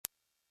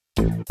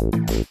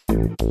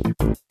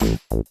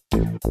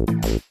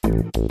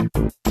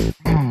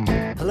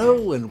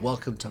Hello and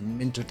welcome to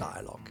Minter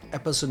Dialogue,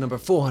 episode number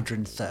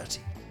 430.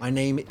 My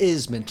name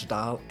is Minter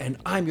Dial and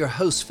I'm your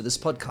host for this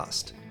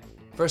podcast.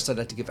 First, I'd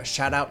like to give a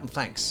shout out and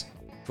thanks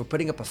for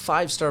putting up a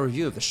 5-star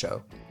review of the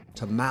show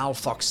to Mal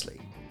Foxley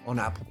on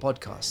Apple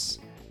Podcasts.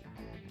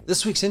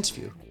 This week's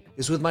interview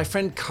is with my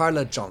friend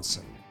Carla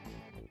Johnson.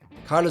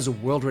 Carla's a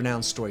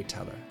world-renowned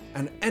storyteller,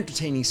 an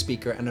entertaining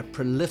speaker and a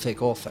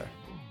prolific author.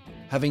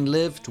 Having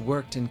lived,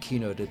 worked and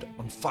keynoted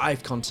on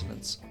 5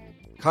 continents,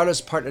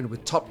 Carla's partnered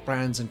with top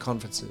brands and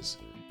conferences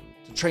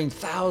to train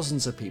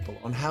thousands of people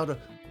on how to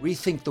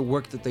rethink the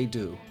work that they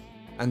do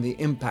and the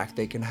impact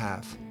they can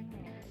have.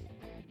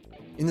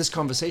 In this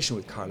conversation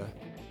with Carla,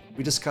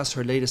 we discuss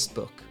her latest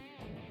book,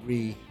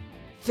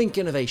 Rethink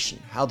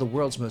Innovation: How the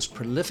World's Most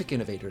Prolific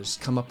Innovators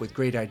Come Up with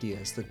Great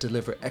Ideas That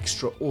Deliver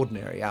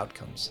Extraordinary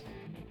Outcomes.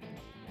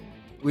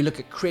 We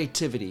look at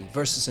creativity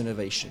versus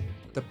innovation,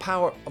 the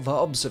power of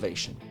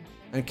observation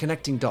and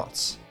connecting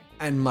dots,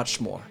 and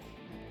much more.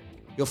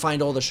 You'll find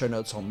all the show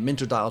notes on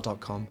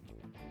minterdial.com.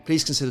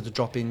 Please consider to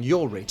drop in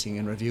your rating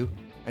and review,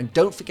 and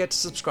don't forget to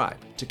subscribe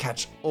to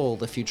catch all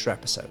the future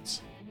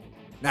episodes.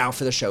 Now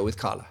for the show with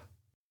Carla.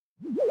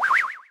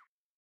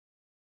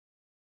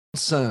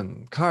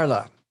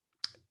 Carla,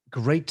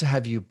 great to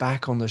have you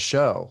back on the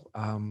show.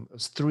 It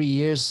was 3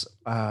 years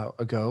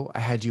ago I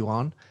had you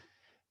on,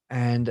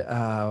 and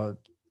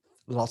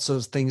lots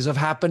of things have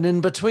happened in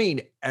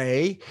between,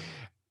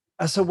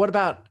 So what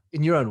about,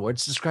 in your own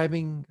words,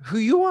 describing who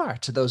you are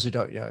to those who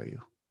don't know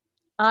you?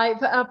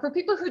 For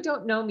people who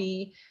don't know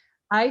me,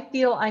 I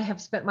feel I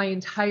have spent my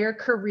entire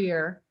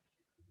career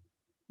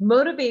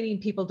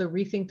motivating people to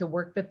rethink the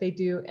work that they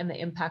do and the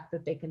impact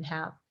that they can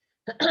have.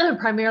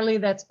 Primarily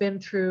that's been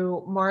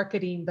through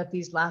marketing, but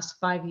these last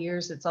 5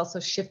 years, it's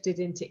also shifted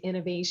into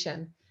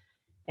innovation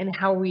and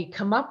how we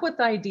come up with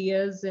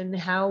ideas and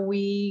how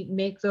we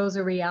make those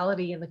a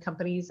reality in the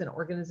companies and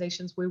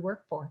organizations we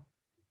work for.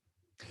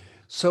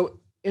 So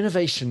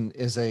innovation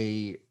is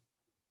a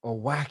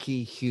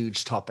wacky,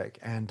 huge topic,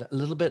 and a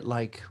little bit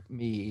like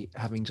me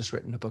having just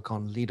written a book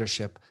on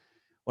leadership.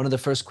 One of the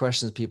first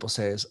questions people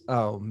say is,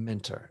 "Oh,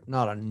 Minter,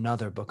 not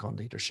another book on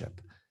leadership."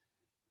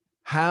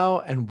 How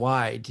and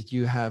why did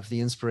you have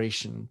the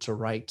inspiration to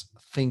write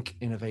Think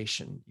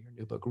Innovation, your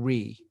new book,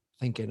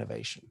 Rethink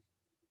Innovation?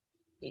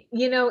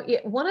 You know,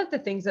 one of the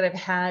things that I've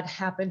had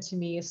happen to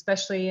me,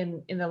 especially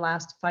in the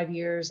last 5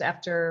 years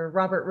after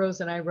Robert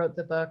Rose and I wrote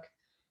the book,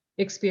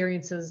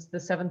 Experiences, the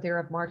 7th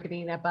Era of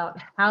Marketing, about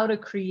how to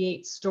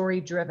create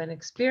story-driven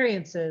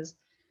experiences,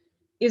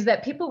 is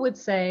that people would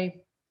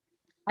say,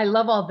 I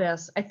love all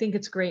this, I think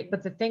it's great,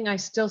 but the thing I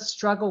still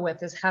struggle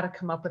with is how to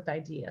come up with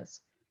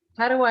ideas.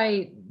 How do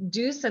I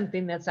do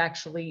something that's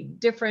actually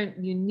different,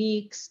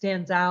 unique,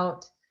 stands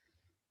out,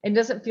 and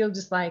doesn't feel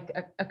just like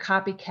a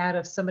copycat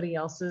of somebody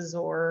else's,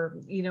 or,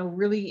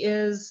 really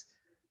is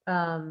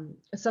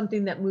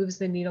something that moves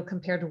the needle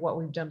compared to what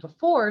we've done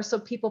before, so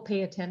people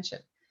pay attention.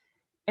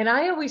 And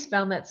I always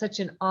found that such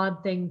an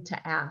odd thing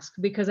to ask,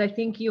 because I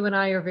think you and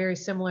I are very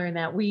similar in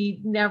that we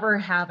never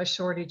have a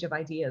shortage of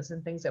ideas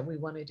and things that we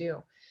want to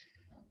do.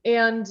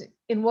 And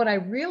what I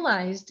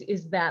realized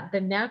is that the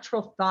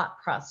natural thought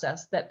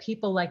process that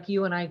people like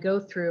you and I go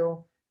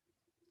through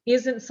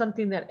isn't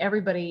something that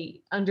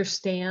everybody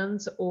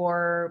understands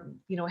or,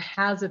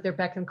 has at their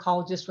beck and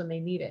call just when they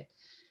need it.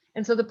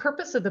 And so the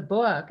purpose of the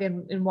book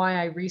and why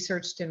I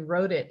researched and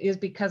wrote it is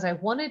because I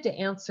wanted to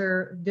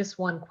answer this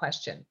one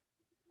question.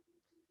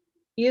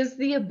 Is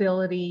the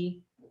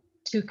ability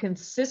to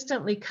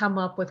consistently come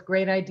up with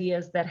great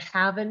ideas that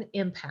have an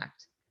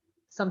impact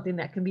something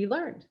that can be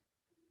learned?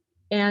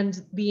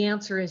 And the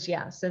answer is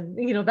yes. And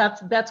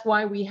that's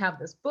why we have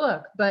this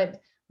book.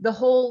 But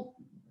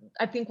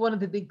I think one of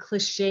the big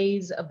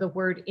cliches of the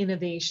word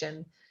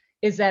innovation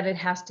is that it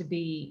has to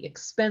be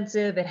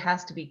expensive, it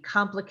has to be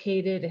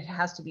complicated, it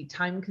has to be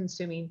time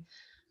consuming.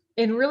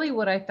 And really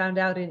what I found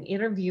out in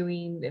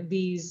interviewing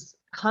these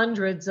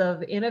hundreds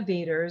of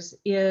innovators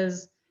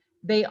is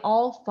they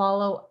all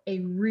follow a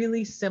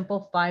really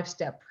simple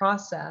 5-step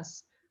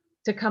process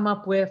to come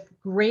up with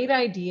great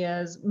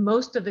ideas,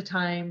 most of the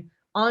time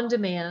on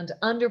demand,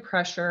 under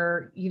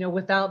pressure,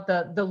 without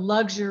the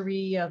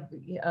luxury of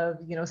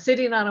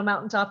sitting on a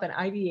mountaintop and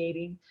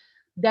ideating,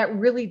 that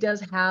really does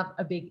have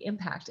a big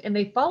impact. And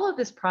they follow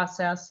this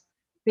process,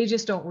 they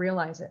just don't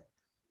realize it.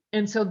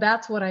 And so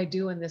that's what I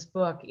do in this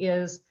book,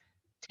 is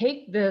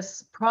take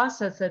this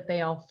process that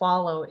they all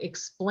follow,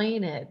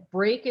 explain it,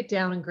 break it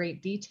down in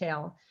great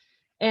detail.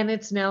 And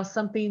it's now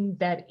something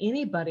that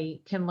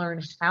anybody can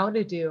learn how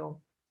to do.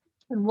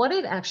 And what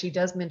it actually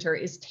does, Minter,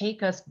 is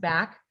take us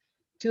back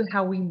to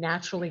how we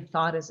naturally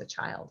thought as a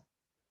child.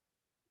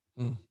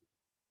 Mm.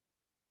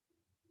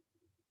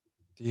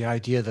 The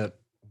idea that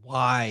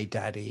why,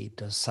 Daddy,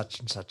 does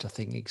such and such a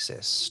thing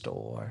exist,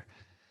 or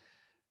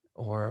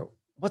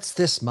what's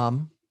this,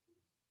 Mom?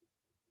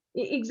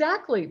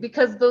 Exactly,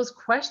 because those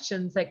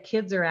questions that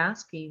kids are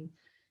asking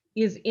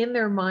is in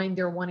their mind,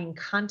 they're wanting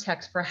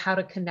context for how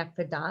to connect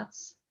the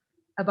dots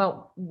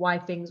about why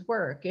things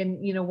work. And,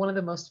 one of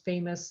the most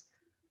famous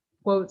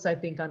quotes, I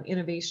think, on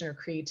innovation or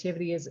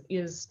creativity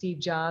is Steve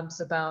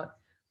Jobs about,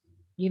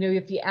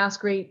 if you ask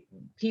great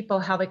people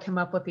how they come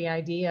up with the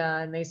idea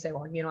and they say,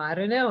 well, I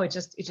don't know, it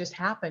just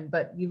happened.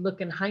 But you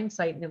look in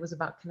hindsight and it was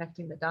about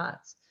connecting the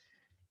dots.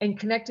 And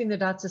connecting the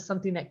dots is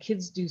something that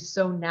kids do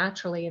so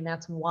naturally. And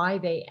that's why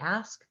they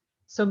ask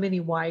so many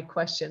why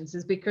questions,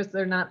 is because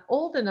they're not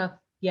old enough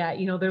yet.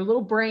 Their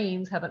little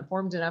brains haven't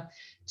formed enough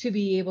to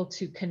be able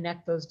to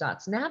connect those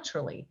dots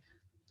naturally.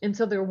 And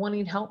so they're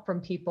wanting help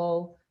from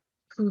people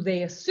who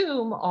they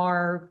assume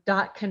are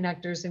dot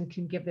connectors and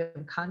can give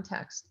them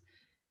context.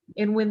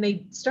 And when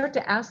they start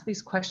to ask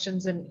these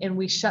questions and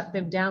we shut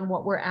them down,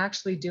 what we're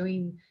actually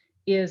doing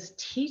is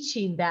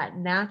teaching that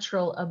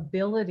natural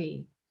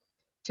ability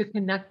to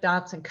connect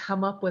dots and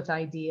come up with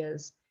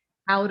ideas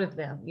out of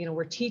them.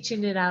 We're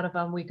teaching it out of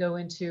them. We go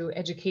into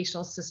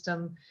educational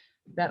system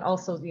that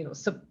also,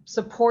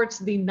 supports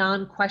the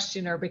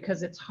non-questioner,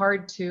 because it's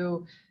hard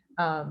to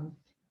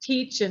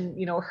teach and,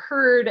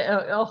 herd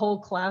a whole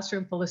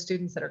classroom full of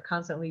students that are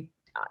constantly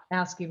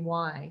asking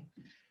why.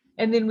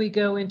 And then we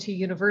go into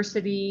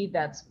university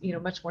that's,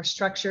 much more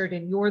structured,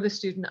 and you're the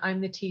student, I'm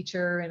the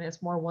teacher, and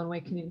it's more one-way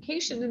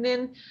communication. And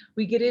then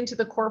we get into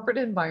the corporate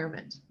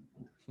environment.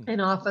 And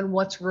often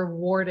what's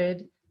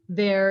rewarded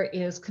there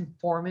is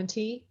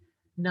conformity,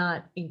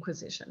 not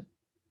inquisition.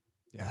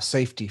 Yeah,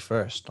 safety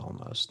first,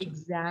 almost.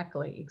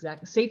 Exactly.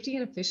 Safety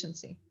and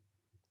efficiency.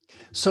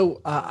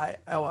 So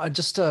I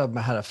just had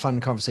a fun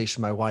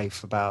conversation with my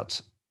wife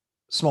about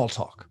small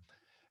talk,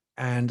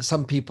 and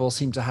some people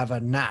seem to have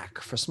a knack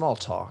for small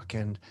talk,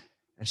 and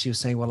she was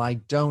saying, "Well, I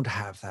don't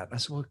have that." And I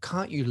said, "Well,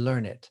 can't you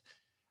learn it?"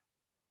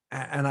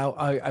 And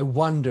I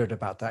wondered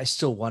about that. I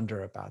still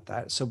wonder about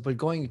that. So, but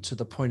going to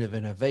the point of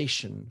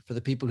innovation, for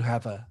the people who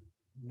have a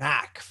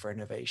knack for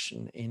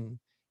innovation, in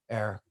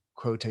air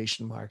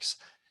quotation marks,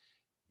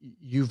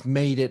 you've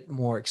made it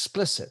more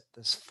explicit,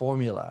 this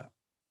formula.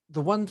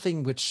 The one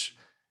thing which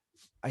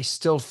I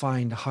still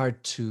find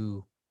hard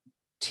to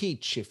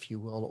teach, if you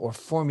will, or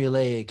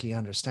formulaically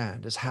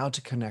understand, is how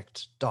to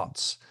connect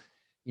dots.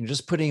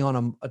 Just putting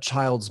on a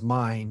child's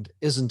mind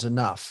isn't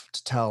enough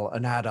to tell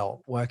an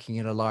adult working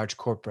in a large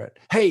corporate,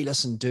 hey,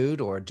 listen,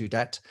 dude or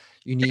dudette,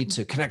 you need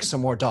to connect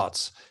some more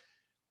dots.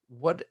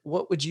 What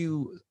would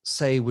you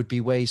say would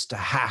be ways to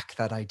hack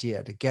that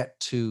idea, to get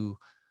to,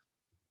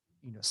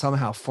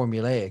 somehow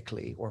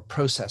formulaically or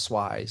process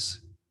wise,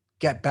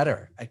 get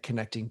better at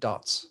connecting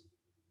dots?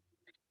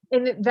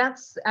 And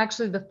that's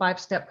actually the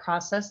 5-step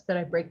process that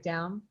I break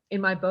down in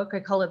my book. I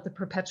call it the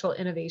perpetual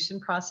innovation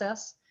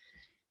process.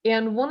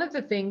 And one of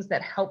the things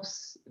that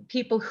helps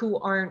people who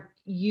aren't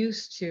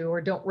used to or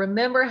don't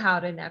remember how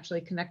to naturally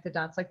connect the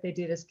dots like they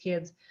did as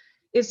kids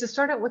is to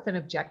start out with an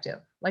objective.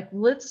 Like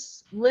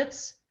let's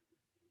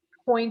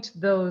point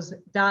those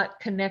dot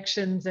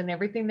connections and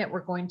everything that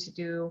we're going to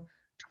do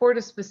toward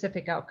a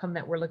specific outcome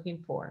that we're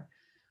looking for.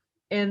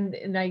 And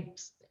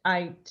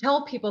I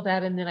tell people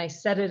that, and then I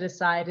set it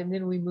aside, and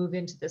then we move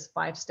into this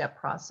 5-step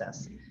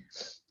process.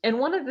 And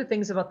one of the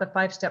things about the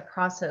 5-step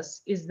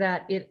process is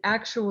that it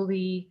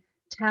actually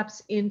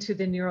taps into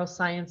the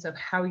neuroscience of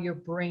how your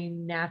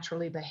brain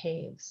naturally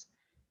behaves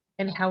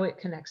and how it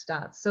connects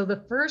dots. So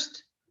the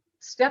first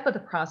step of the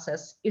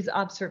process is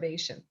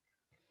observation.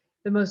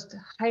 The most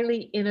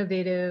highly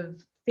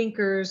innovative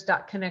thinkers,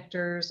 dot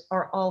connectors,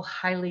 are all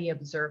highly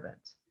observant.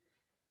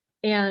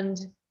 And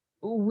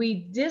we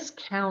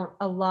discount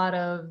a lot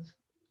of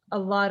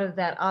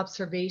that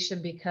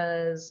observation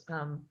because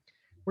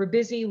we're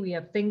busy, we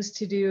have things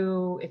to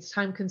do, it's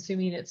time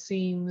consuming, it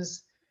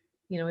seems,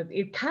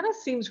 it kind of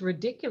seems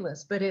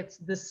ridiculous, but it's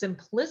the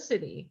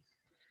simplicity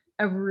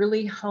of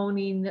really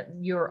honing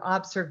your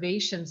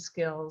observation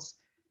skills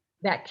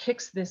that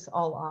kicks this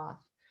all off.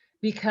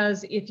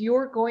 Because if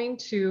you're going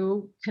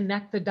to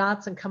connect the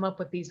dots and come up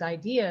with these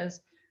ideas,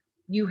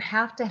 you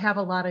have to have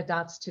a lot of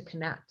dots to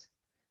connect.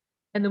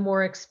 And the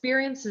more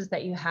experiences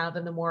that you have,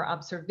 and the more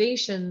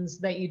observations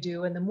that you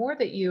do, and the more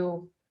that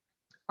you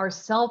are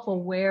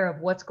self-aware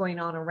of what's going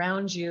on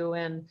around you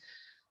and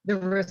the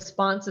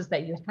responses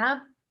that you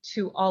have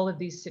to all of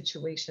these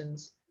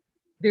situations,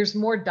 there's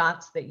more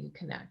dots that you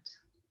connect.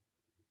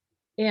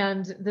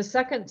 And the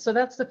second, so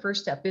that's the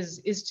first step,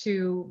 is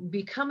to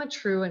become a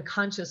true and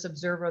conscious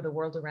observer of the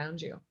world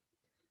around you.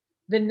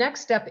 The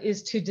next step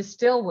is to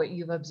distill what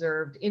you've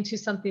observed into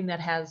something that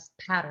has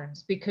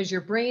patterns, because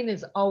your brain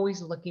is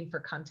always looking for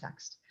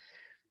context.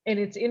 And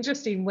it's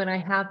interesting when I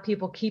have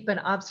people keep an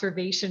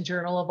observation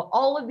journal of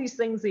all of these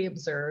things they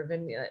observe.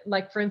 And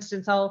like, for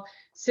instance, I'll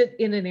sit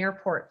in an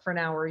airport for an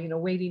hour,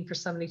 waiting for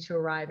somebody to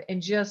arrive,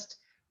 and just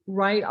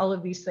write all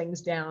of these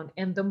things down.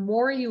 And the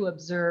more you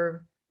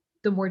observe,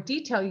 the more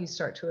detail you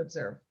start to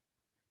observe.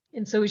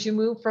 And so as you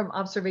move from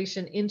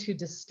observation into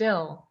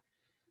distill,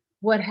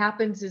 what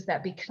happens is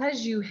that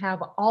because you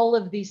have all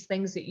of these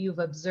things that you've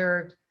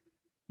observed,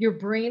 your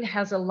brain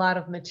has a lot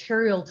of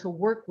material to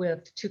work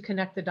with to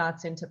connect the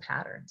dots into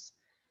patterns.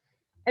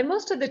 And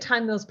most of the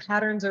time, those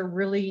patterns are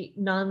really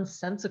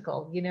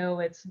nonsensical.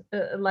 It's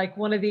like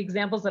one of the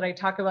examples that I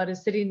talk about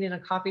is sitting in a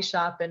coffee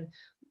shop. And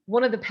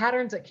one of the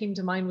patterns that came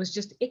to mind was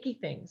just icky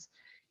things.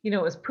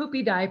 It was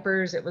poopy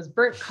diapers, it was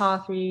burnt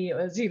coffee, it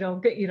was,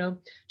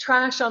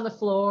 trash on the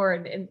floor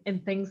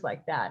and things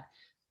like that.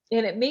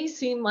 And it may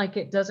seem like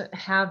it doesn't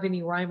have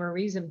any rhyme or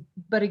reason,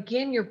 but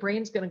again, your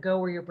brain's going to go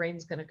where your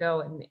brain's going to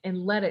go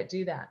and let it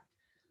do that.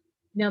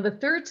 Now, the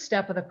third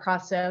step of the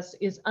process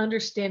is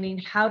understanding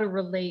how to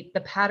relate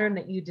the pattern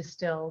that you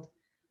distilled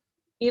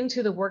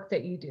into the work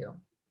that you do.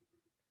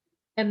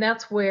 And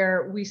that's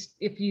where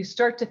if you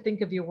start to think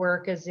of your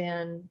work as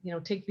in,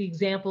 take the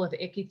example of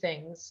icky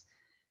things,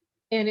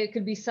 and it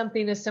could be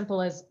something as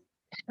simple as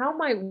how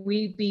might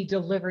we be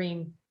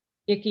delivering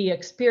icky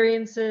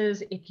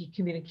experiences, icky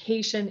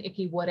communication,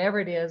 icky whatever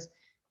it is,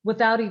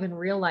 without even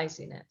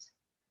realizing it.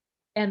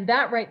 And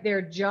that right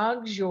there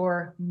jogs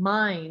your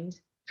mind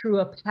through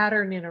a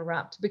pattern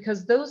interrupt,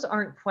 because those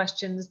aren't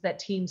questions that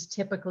teams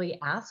typically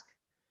ask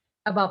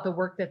about the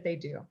work that they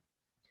do.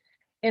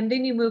 And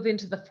then you move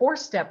into the fourth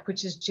step,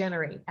 which is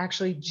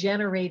actually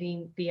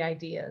generating the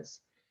ideas.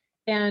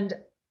 And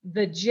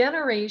the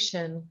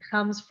generation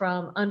comes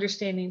from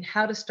understanding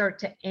how to start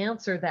to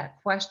answer that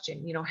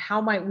question.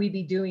 How might we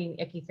be doing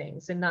icky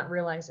things and not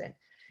realize it?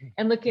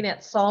 And looking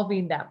at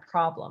solving that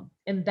problem.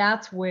 And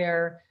that's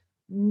where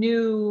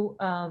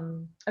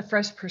a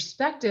fresh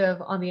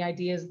perspective on the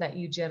ideas that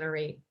you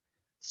generate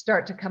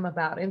start to come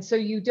about. And so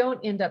you don't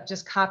end up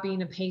just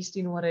copying and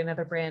pasting what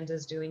another brand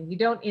is doing. You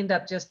don't end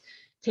up just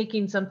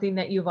taking something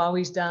that you've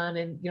always done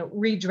and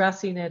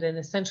redressing it, and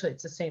essentially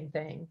it's the same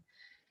thing.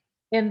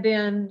 And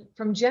then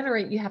from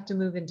generate, you have to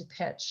move into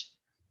pitch.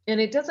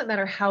 And it doesn't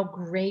matter how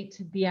great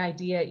the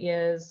idea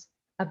is,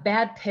 a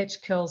bad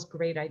pitch kills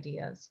great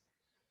ideas.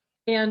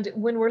 And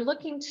when we're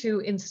looking to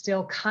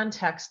instill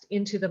context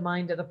into the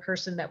mind of the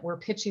person that we're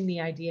pitching the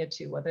idea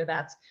to, whether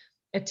that's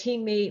a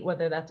teammate,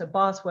 whether that's a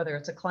boss, whether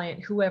it's a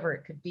client, whoever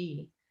it could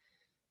be,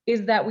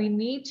 is that we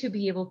need to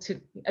be able to,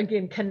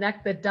 again,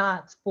 connect the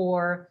dots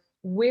for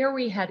where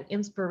we had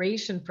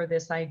inspiration for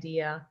this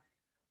idea,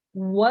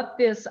 what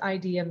this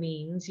idea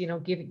means,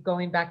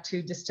 going back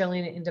to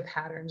distilling it into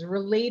patterns,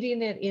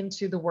 relating it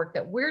into the work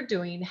that we're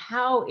doing,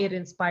 how it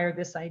inspired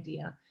this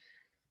idea.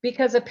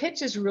 Because a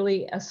pitch is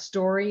really a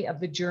story of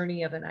the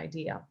journey of an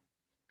idea.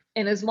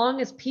 And as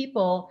long as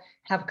people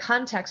have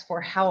context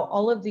for how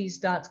all of these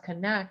dots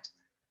connect,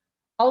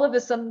 all of a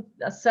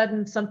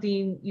sudden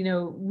something,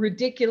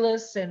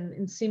 ridiculous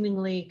and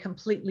seemingly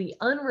completely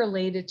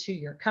unrelated to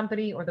your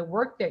company or the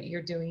work that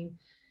you're doing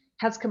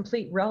has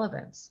complete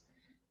relevance.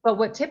 But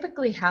what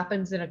typically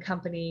happens in a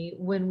company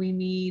when we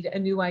need a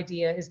new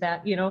idea is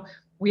that,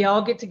 we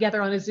all get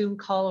together on a Zoom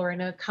call or in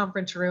a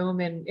conference room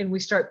and we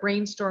start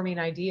brainstorming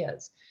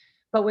ideas.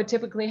 But what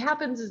typically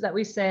happens is that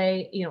we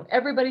say,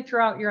 everybody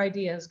throw out your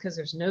ideas because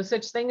there's no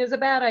such thing as a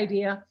bad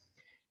idea.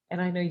 And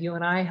I know you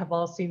and I have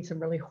all seen some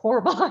really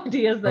horrible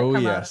ideas that Oh,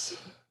 come out of yes.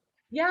 people.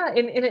 Yeah,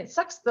 and it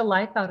sucks the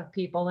life out of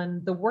people.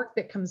 And the work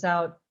that comes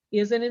out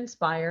isn't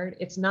inspired.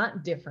 It's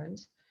not different.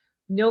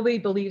 Nobody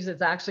believes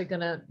it's actually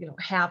going to,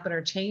 happen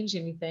or change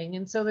anything.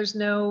 And so there's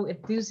no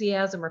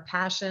enthusiasm or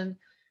passion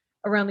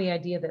around the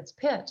idea that's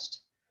pitched.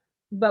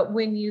 But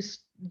when you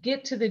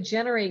get to the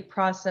generate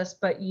process,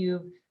 but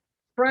you've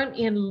front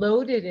end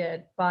loaded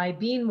it by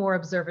being more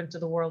observant to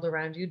the world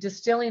around you,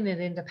 distilling it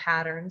into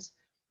patterns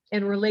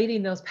and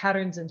relating those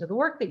patterns into the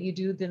work that you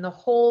do, then the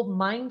whole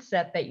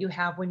mindset that you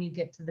have when you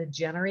get to the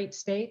generate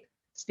state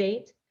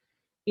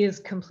is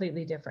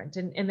completely different.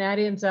 And that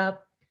ends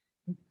up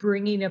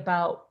bringing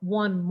about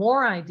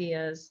more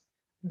ideas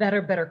that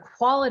are better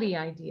quality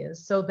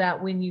ideas, so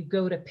that when you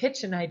go to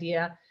pitch an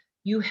idea,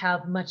 you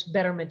have much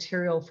better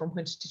material from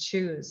which to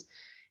choose.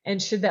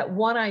 And should that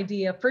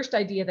first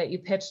idea that you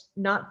pitched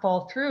not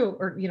fall through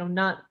or,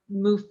 not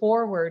move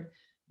forward,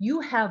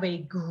 you have a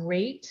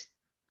great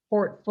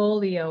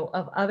portfolio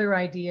of other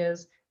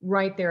ideas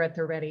right there at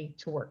the ready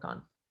to work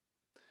on.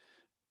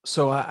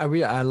 So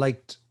I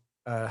liked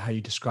how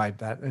you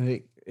described that,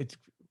 and it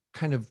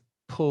kind of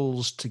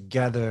pulls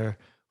together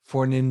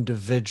for an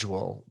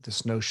individual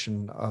this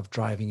notion of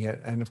driving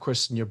it. And of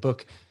course, in your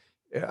book,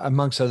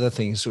 amongst other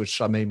things, which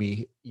made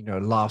me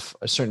laugh,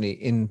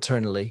 certainly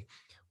internally,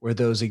 were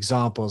those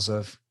examples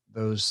of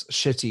those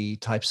shitty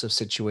types of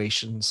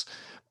situations,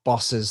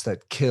 bosses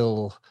that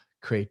kill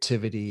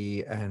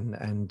creativity, and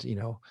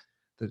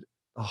the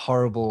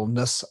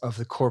horribleness of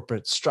the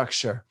corporate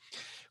structure.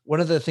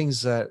 One of the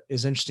things that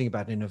is interesting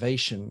about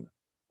innovation,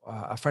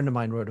 a friend of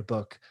mine wrote a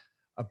book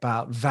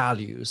about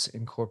values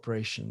in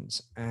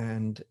corporations,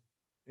 and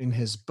in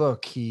his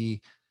book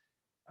he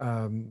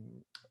um,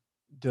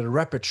 did a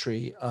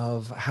repertory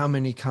of how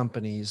many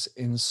companies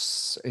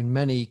in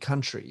many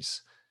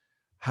countries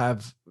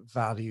have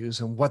values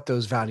and what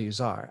those values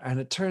are. And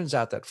it turns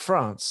out that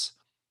France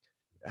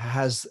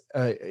has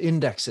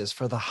indexes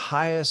for the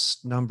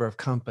highest number of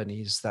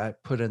companies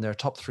that put in their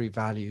top 3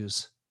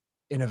 values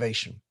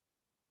innovation.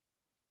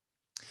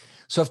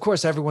 So of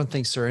course everyone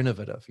thinks they're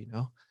innovative,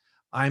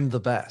 I'm the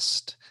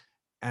best.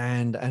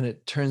 and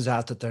it turns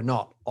out that they're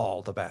not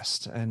all the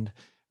best. And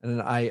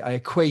I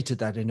equated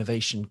that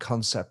innovation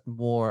concept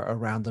more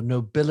around the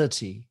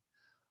nobility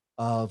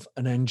of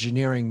an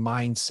engineering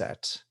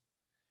mindset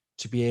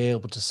to be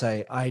able to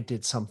say, I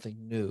did something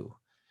new.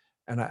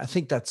 And I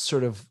think that's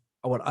sort of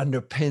what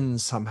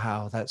underpins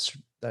somehow that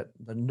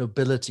the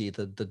nobility,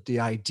 the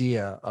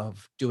idea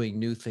of doing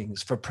new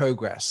things for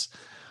progress.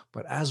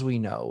 But as we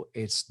know,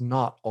 it's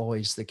not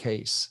always the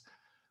case.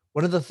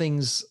 One of the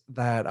things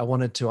that I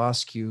wanted to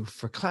ask you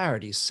for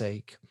clarity's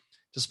sake,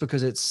 just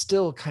because it's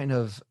still kind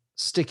of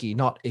sticky,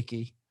 not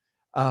icky,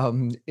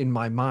 in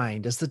my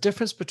mind, is the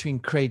difference between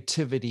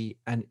creativity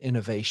and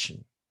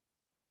innovation.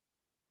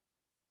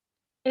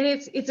 And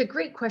it's a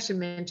great question,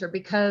 Mentor,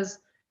 because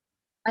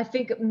I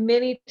think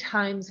many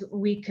times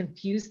we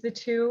confuse the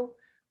two,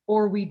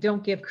 or we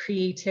don't give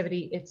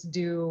creativity its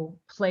due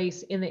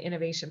place in the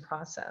innovation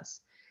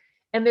process.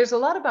 And there's a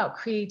lot about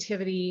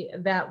creativity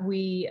that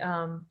we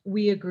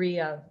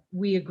agree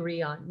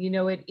on. You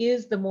know, it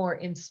is the more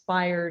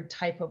inspired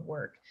type of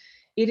work.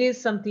 It is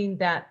something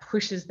that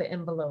pushes the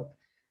envelope.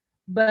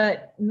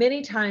 But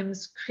many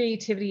times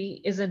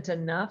creativity isn't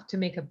enough to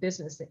make a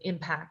business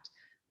impact.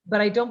 But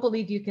I don't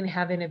believe you can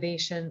have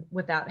innovation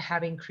without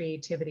having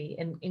creativity.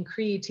 And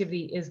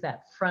creativity is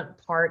that front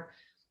part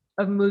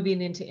of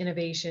moving into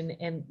innovation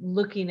and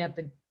looking at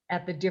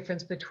the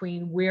difference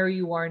between where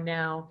you are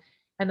now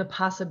and the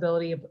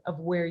possibility of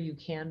where you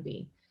can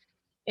be.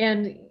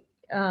 And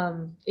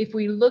if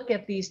we look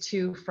at these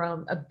two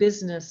from a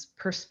business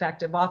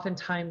perspective,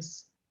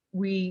 oftentimes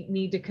we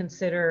need to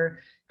consider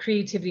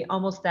creativity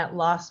almost that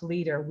lost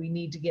leader. We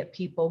need to get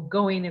people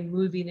going and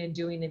moving and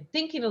doing and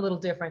thinking a little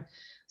different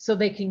so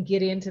they can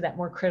get into that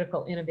more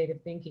critical,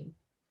 innovative thinking.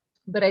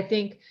 But I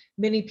think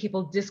many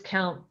people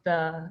discount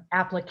the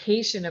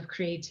application of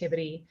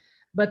creativity,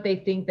 but they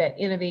think that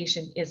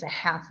innovation is a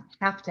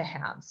have to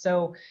have.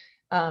 So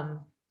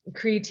um,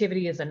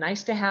 creativity is a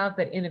nice to have,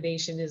 but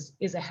innovation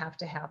is a have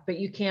to have. But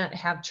you can't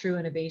have true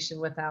innovation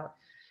without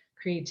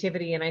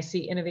creativity. And I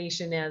see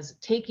innovation as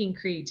taking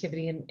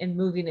creativity and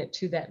moving it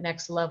to that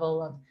next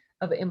level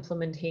of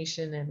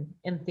implementation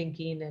and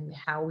thinking and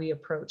how we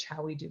approach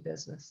how we do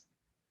business.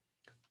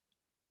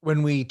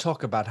 When we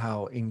talk about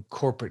how in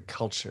corporate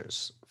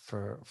cultures,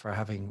 for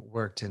having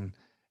worked in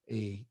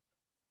a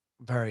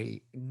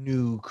very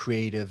new,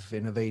 creative,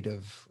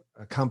 innovative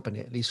company,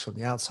 at least from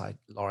the outside,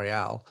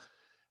 L'Oreal,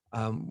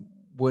 um,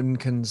 one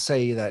can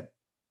say that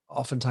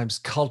oftentimes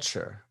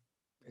culture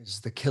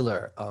is the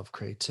killer of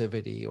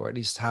creativity, or at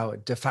least how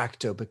it de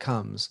facto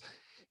becomes.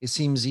 It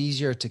seems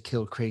easier to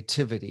kill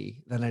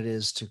creativity than it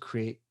is to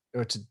create,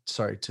 or to,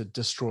 sorry, to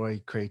destroy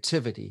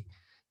creativity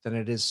than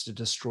it is to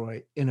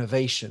destroy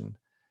innovation,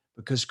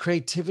 because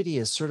creativity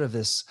is sort of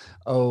this,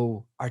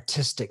 oh,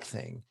 artistic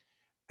thing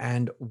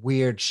and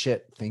weird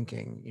shit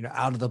thinking,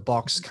 out of the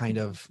box kind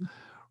of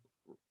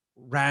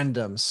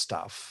random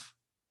stuff.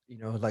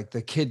 Like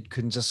the kid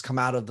can just come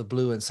out of the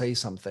blue and say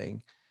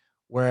something,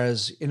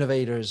 whereas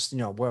innovators,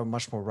 we're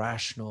much more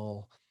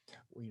rational.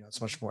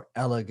 It's much more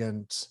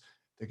elegant.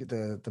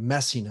 The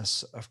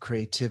messiness of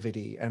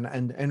creativity and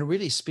it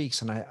really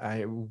speaks. And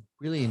I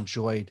really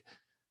enjoyed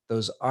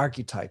those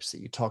archetypes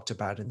that you talked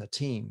about in the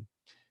team.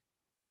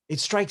 It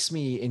strikes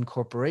me in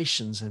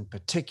corporations in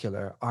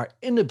particular, our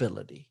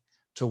inability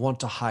to want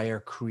to hire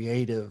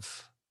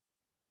creative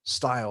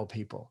style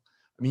people.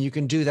 I mean, you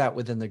can do that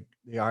within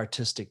the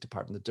artistic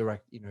department, the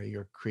direct,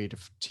 your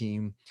creative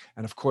team,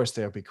 and of course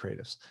there'll be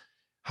creatives.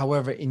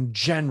 However, in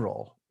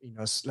general,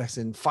 like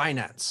in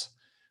finance,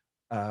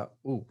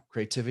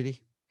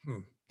 creativity,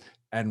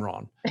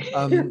 Enron.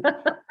 Um,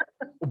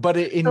 but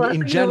The in last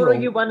in thing you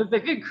general, want is a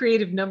good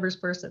creative numbers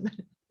person.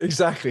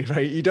 exactly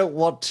right. You don't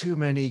want too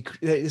many.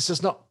 It's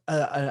just not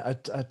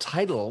a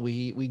title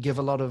we give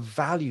a lot of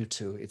value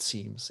to. It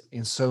seems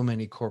in so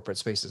many corporate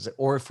spaces,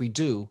 or if we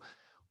do,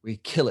 we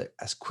kill it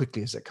as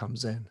quickly as it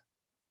comes in.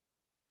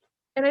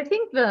 And I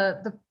think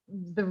the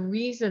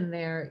reason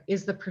there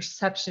is the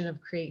perception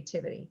of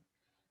creativity,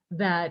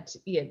 that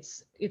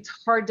it's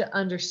hard to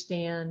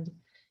understand.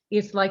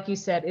 It's like you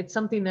said, it's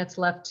something that's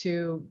left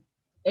to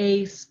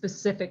a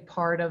specific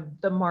part of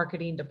the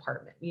marketing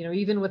department. You know,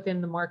 even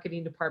within the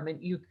marketing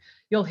department,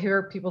 you'll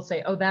hear people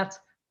say, "Oh, that's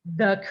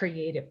the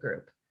creative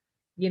group."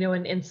 You know,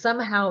 and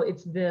somehow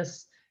it's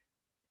this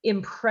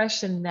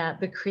impression that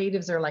the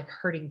creatives are like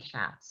herding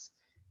cats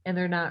and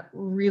they're not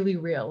really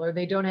real, or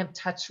they don't have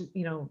touch,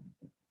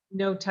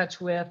 no touch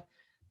with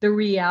the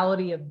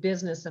reality of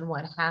business and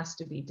what has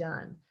to be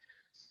done.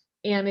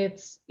 And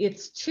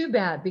it's too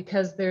bad,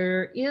 because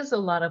there is a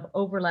lot of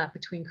overlap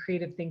between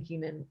creative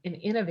thinking and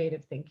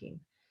innovative thinking.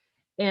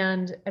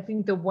 And I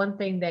think the one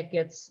thing that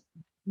gets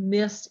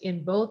missed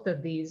in both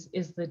of these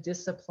is the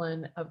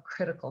discipline of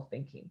critical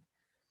thinking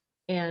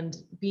and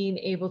being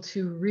able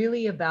to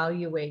really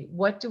evaluate,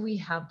 what do we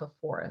have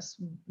before us,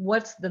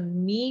 what's the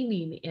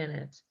meaning in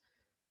it,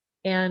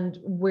 and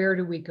where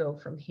do we go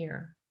from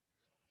here.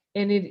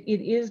 And it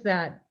is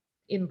that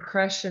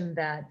impression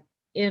that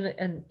in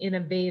an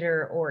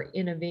innovator or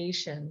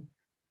innovation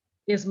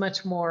is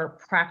much more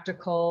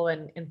practical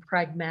and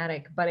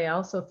pragmatic. But I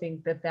also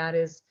think that that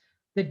is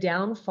the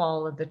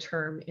downfall of the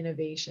term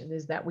innovation,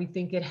 is that we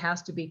think it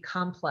has to be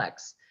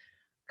complex,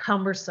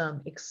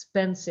 cumbersome,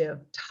 expensive,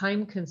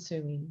 time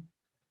consuming,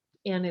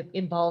 and it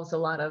involves a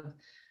lot of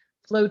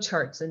flow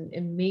charts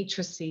and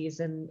matrices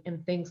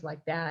and things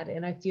like that.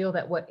 And I feel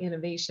that what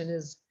innovation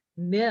is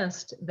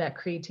missed that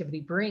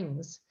creativity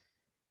brings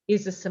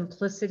is a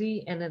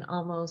simplicity and an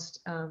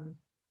almost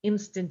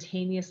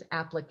instantaneous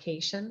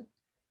application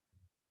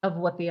of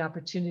what the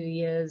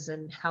opportunity is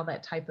and how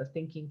that type of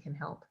thinking can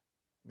help.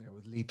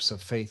 With leaps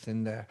of faith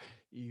in there.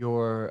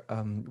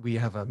 We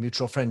have a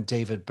mutual friend,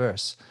 David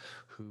Burse,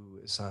 who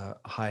is a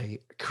high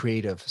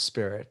creative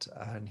spirit,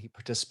 and he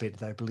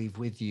participated, I believe,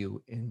 with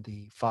you in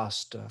the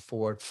Fast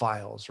Forward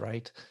Files,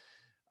 right?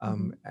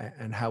 Mhm.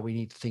 And how we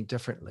need to think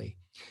differently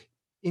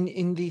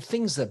in the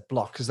things that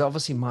block. Because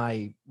obviously,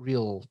 my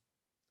real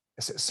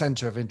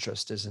center of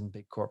interest is in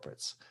big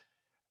corporates,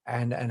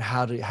 and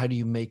how do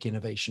you make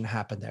innovation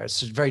happen there?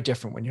 It's very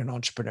different when you're an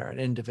entrepreneur, an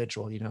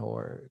individual,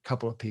 or a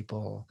couple of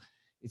people.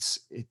 It's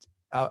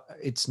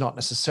not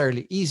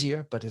necessarily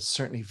easier, but it's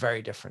certainly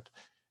very different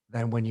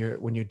than when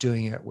you're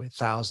doing it with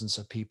thousands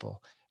of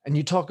people. And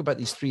you talk about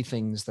these three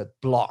things that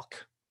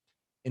block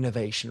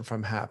innovation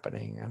from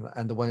happening,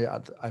 and the way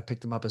I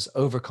picked them up is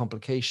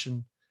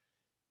overcomplication.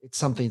 It's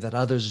something that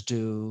others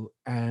do,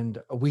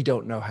 and we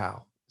don't know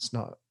how. It's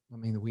not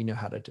something that we know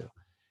how to do.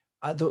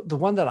 The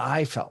one that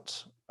I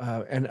felt,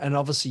 and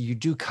obviously you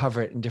do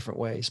cover it in different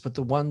ways, but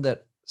the one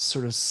that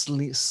sort of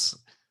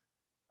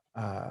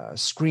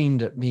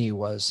screamed at me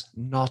was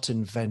not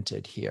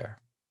invented here.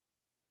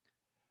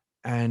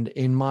 And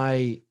in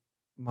my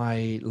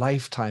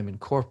lifetime in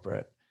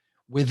corporate,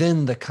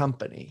 within the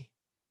company,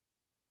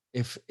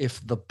 if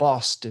the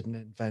boss didn't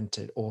invent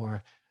it,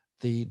 or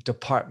the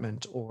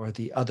department or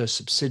the other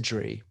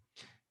subsidiary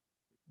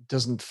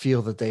doesn't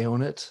feel that they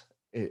own it,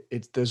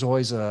 there's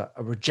always a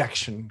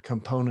rejection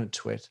component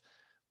to it,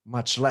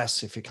 much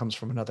less if it comes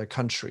from another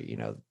country.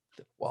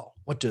 Well,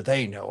 what do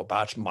they know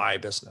about my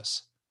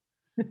business?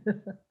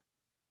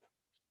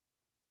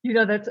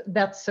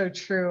 That's so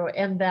true.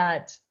 And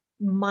that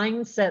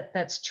mindset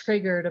that's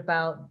triggered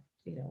about,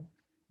 you know,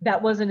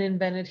 that wasn't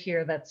invented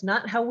here. That's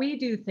not how we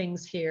do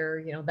things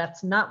here.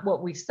 That's not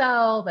what we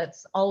sell.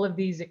 That's all of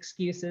these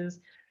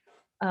excuses.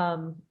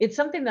 It's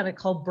something that I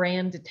call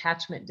brand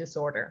detachment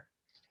disorder.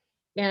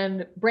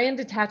 And brand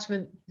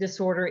detachment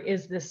disorder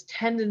is this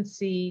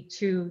tendency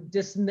to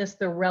dismiss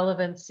the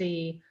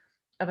relevancy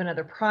of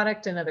another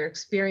product, another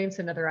experience,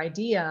 another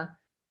idea,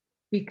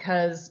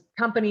 because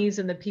companies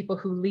and the people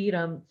who lead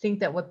them think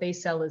that what they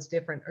sell is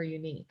different or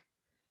unique.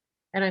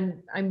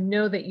 And I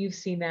know that you've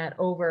seen that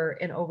over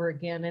and over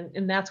again.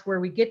 And that's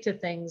where we get to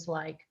things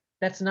like,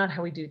 that's not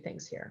how we do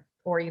things here.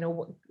 Or,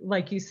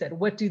 like you said,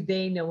 what do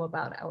they know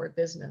about our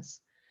business?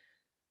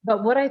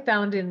 But what I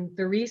found in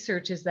the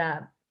research is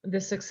that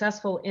the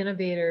successful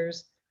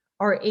innovators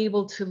are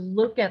able to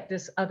look at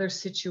this other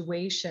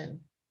situation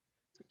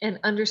and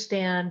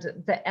understand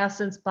the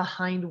essence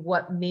behind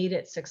what made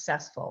it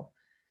successful,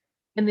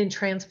 and then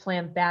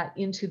transplant that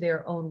into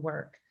their own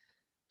work.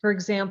 For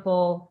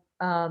example,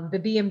 the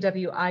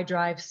BMW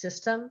iDrive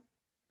system,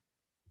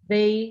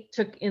 they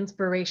took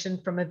inspiration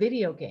from a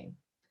video game.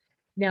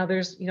 Now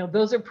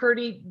those are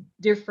pretty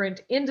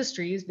different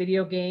industries,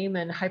 video game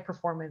and high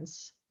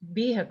performance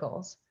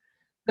vehicles,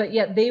 but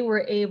yet they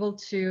were able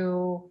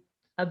to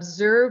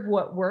observe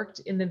what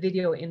worked in the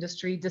video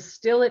industry,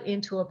 distill it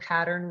into a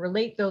pattern,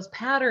 relate those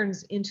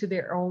patterns into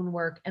their own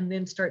work, and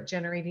then start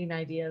generating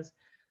ideas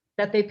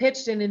that they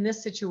pitched in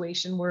this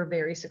situation were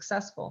very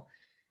successful.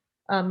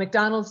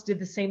 McDonald's did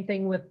the same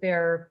thing with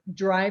their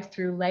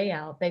drive-through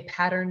layout. They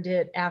patterned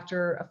it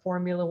after a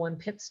Formula One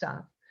pit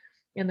stop.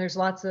 And there's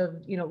lots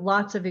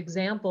of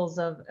examples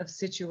of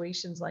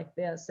situations like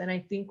this. And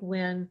I think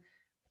when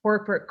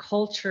corporate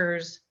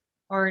cultures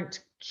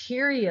aren't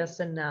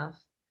curious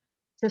enough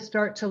to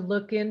start to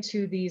look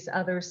into these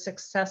other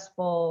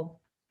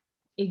successful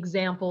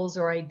examples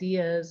or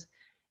ideas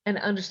and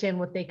understand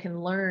what they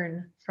can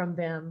learn from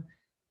them,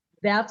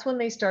 that's when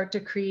they start to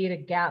create a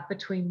gap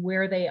between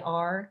where they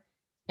are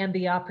and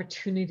the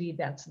opportunity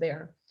that's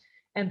there.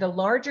 And the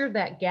larger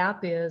that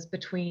gap is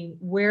between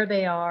where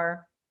they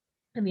are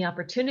and the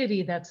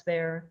opportunity that's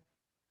there,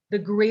 the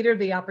greater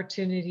the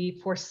opportunity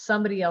for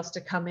somebody else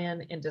to come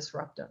in and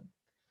disrupt them.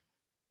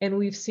 And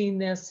we've seen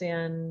this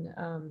in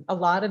a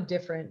lot of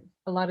different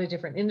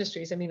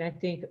industries. I mean, I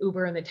think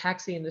Uber in the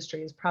taxi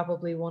industry is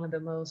probably one of the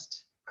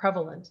most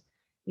prevalent.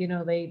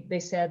 They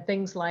said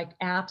things like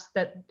apps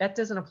that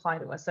doesn't apply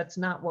to us. That's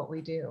not what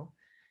we do.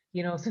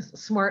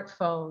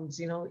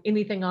 Smartphones,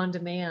 anything on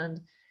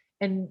demand.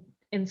 And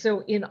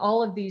so in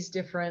all of these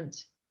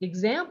different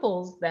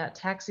examples that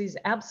taxis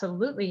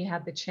absolutely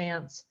had the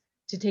chance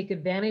to take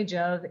advantage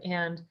of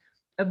and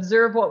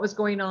observe what was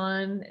going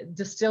on,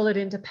 distill it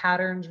into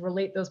patterns,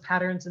 relate those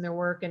patterns in their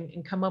work,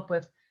 and come up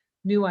with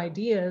new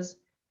ideas,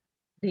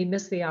 they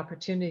missed the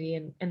opportunity,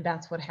 and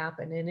that's what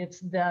happened. And it's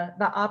the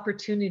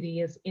opportunity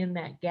is in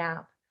that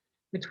gap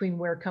between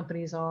where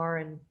companies are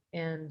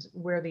and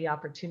where the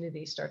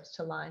opportunity starts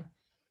to lie.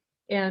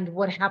 And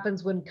what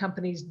happens when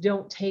companies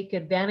don't take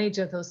advantage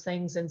of those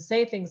things and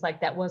say things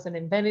like that wasn't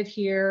invented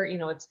here,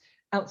 it's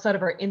outside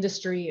of our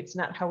industry, it's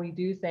not how we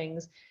do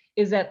things,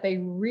 is that they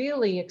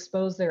really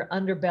expose their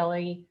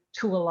underbelly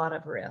to a lot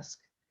of risk.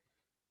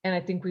 And I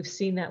think we've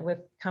seen that with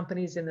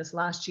companies in this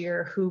last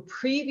year who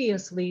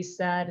previously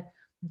said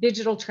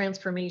digital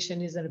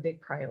transformation isn't a big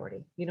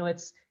priority.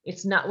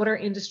 It's not what our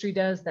industry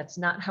does. That's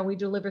not how we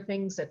deliver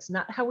things. That's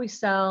not how we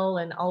sell,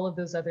 and all of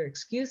those other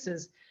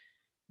excuses.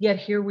 Yet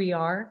here we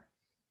are.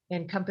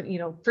 And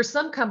for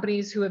some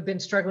companies who have been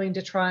struggling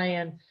to try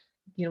and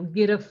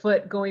get a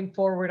foot going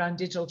forward on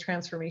digital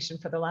transformation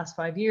for the last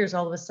 5 years,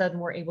 all of a sudden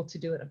we're able to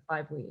do it in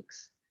 5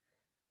 weeks.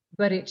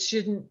 But it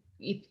shouldn't,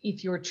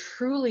 if you're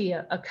truly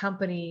a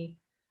company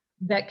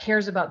that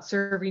cares about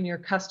serving your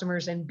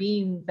customers and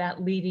being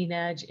that leading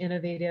edge,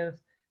 innovative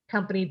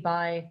company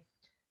by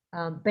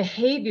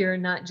behavior,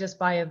 not just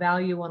by a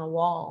value on a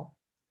wall,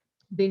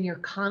 then you're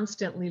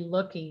constantly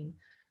looking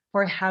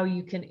for how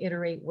you can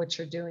iterate what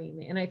you're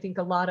doing. And I think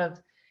a lot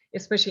of,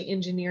 especially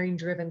engineering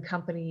driven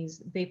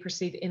companies, they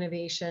perceive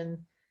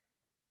innovation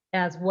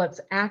as what's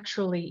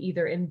actually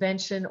either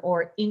invention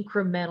or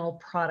incremental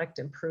product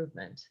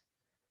improvement.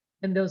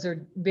 And those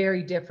are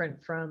very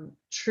different from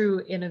true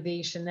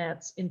innovation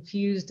that's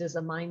infused as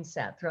a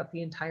mindset throughout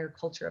the entire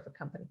culture of a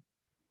company.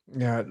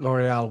 Yeah, at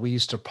L'Oreal, we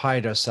used to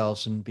pride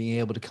ourselves in being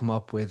able to come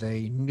up with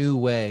a new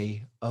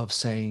way of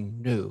saying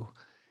new.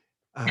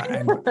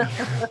 And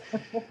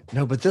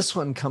no, but this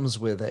one comes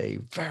with a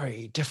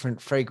very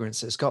different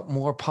fragrance. It's got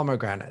more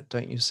pomegranate,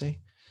 don't you see?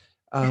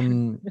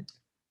 Um,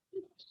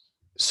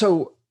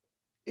 so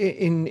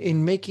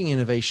in making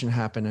innovation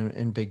happen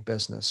in big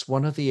business,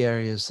 one of the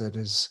areas that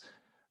is,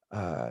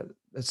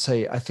 let's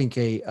say, I think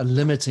a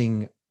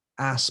limiting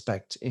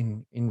aspect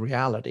in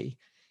reality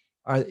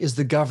is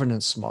the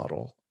governance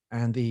model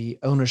and the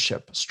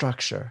ownership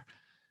structure.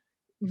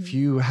 If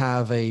you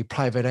have a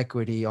private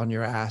equity on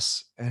your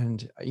ass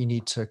and you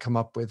need to come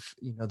up with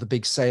the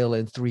big sale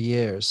in 3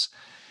 years,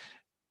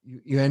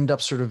 you end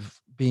up sort of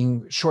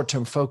being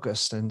short-term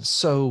focused and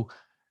so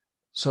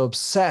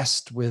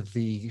obsessed with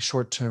the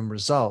short-term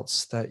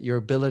results that your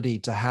ability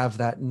to have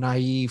that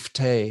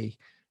naivete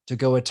to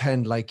go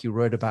attend, like you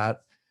wrote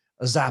about,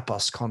 a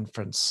Zappos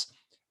conference,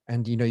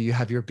 and you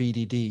have your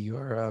BDD,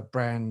 your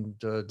brand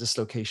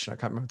dislocation. I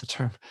can't remember the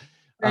term.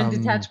 Brand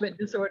detachment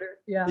disorder.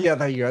 Yeah. Yeah,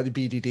 there you go, the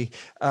BDD.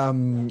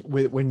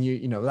 When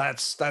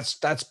that's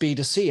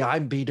B2C,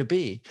 I'm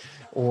B2B,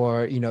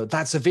 or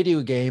that's a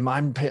video game,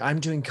 I'm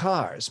doing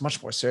cars.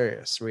 Much more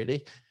serious,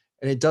 really,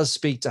 and it does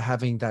speak to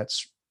having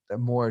a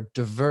more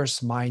diverse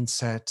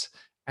mindset,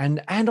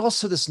 and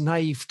also this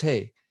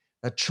naivete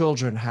that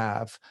children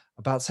have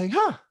about saying,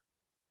 "Huh,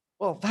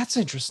 well, that's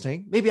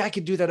interesting. Maybe I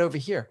could do that over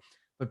here."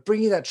 But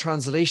bringing that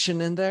translation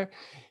in there,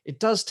 it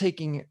does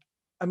taking,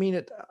 I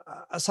mean,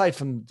 aside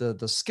from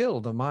the skill,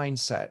 the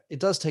mindset, it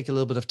does take a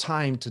little bit of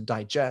time to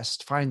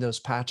digest, find those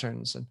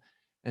patterns,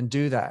 and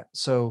do that.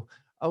 So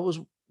I was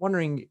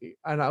wondering,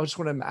 and I just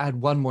want to add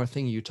one more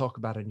thing you talk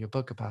about in your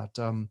book about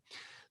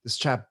this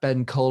chap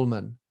Ben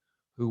Coleman,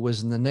 who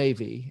was in the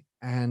Navy,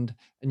 and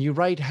you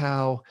write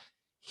how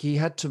he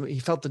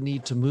felt the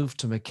need to move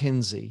to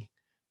McKinsey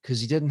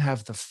because he didn't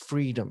have the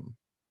freedom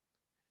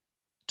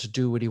to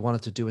do what he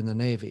wanted to do in the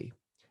Navy.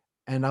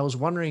 And I was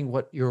wondering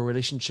what your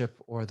relationship,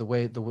 or the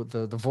way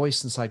the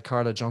voice inside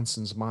Carla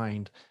Johnson's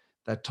mind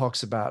that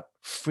talks about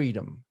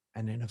freedom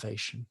and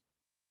innovation.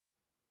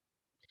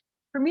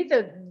 For me,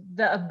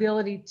 the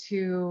ability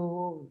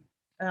to,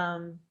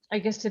 I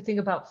guess, to think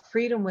about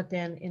freedom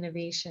within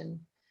innovation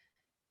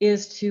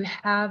is to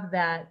have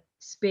that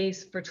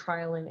space for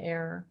trial and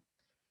error.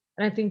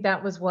 And I think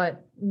that was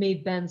what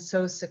made Ben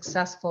so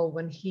successful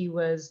when he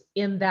was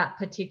in that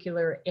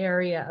particular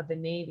area of the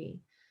Navy,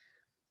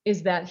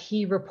 is that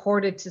he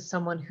reported to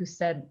someone who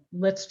said,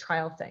 let's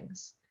trial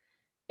things.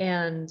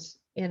 And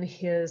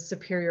his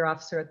superior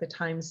officer at the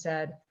time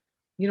said,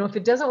 if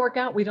it doesn't work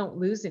out, we don't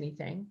lose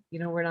anything.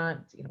 We're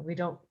not, we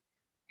don't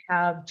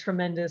have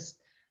tremendous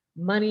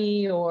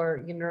money,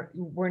 or,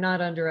 we're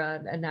not under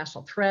a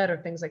national threat or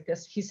things like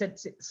this. He said,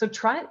 so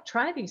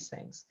try these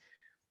things.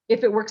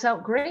 If it works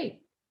out,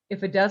 great.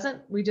 If it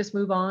doesn't, we just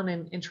move on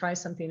and try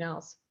something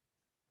else.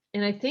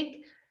 And I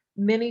think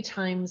many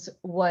times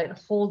what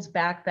holds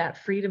back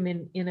that freedom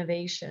in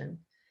innovation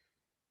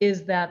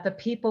is that the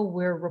people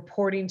we're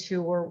reporting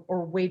to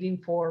or waiting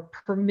for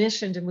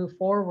permission to move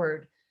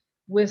forward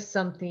with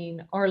something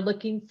are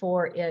looking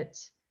for it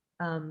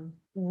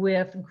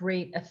with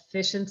great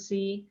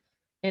efficiency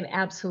and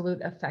absolute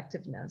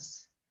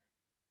effectiveness.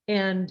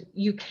 And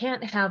you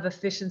can't have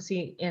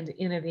efficiency and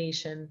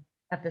innovation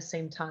at the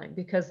same time,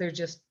 because they're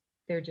just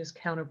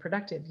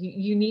counterproductive.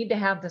 You need to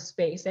have the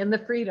space and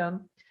the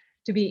freedom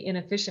to be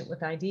inefficient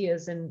with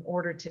ideas in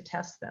order to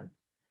test them.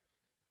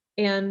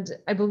 And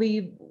I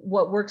believe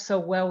what works so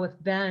well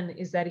with Ben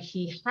is that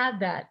he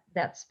had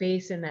that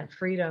space and that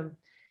freedom.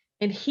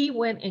 And he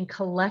went and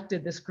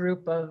collected this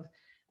group of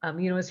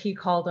as he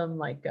called them,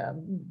 like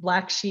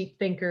black sheep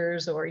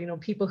thinkers, or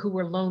people who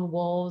were lone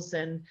wolves,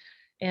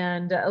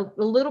 and a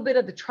little bit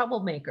of the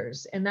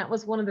troublemakers. And that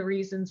was one of the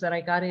reasons that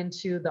I got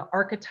into the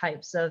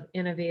archetypes of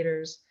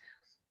innovators,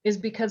 is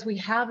because we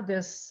have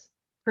this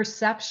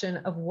perception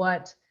of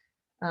what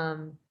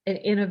an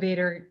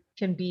innovator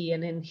can be.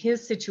 And in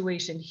his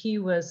situation, he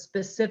was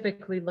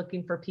specifically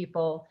looking for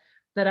people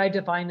that I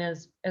define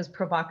as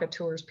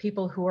provocateurs,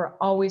 people who are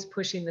always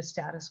pushing the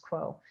status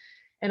quo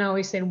and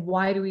always saying,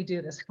 why do we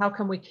do this? How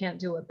come we can't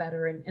do it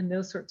better? And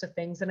those sorts of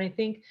things. And I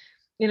think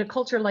in a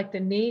culture like the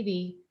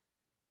Navy,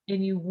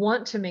 and you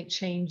want to make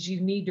change,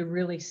 you need to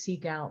really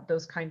seek out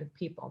those kind of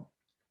people.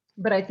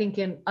 But I think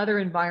in other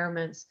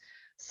environments,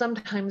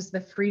 sometimes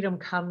the freedom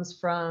comes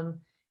from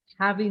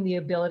having the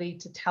ability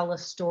to tell a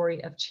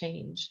story of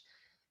change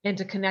and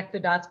to connect the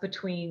dots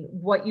between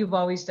what you've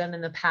always done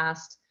in the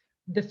past,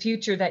 the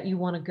future that you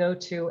want to go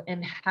to,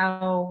 and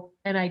how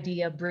an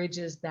idea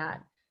bridges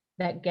that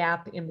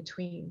gap in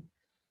between.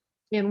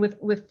 And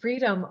with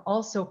freedom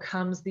also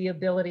comes the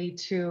ability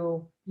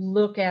to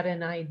look at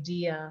an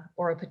idea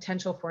or a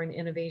potential for an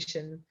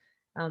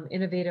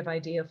innovative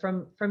idea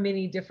from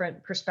many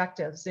different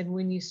perspectives. And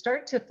when you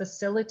start to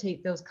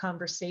facilitate those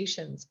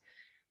conversations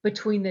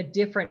between the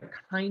different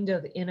kind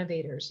of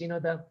innovators,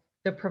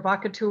 the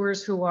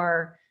provocateurs who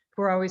are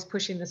always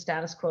pushing the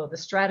status quo, the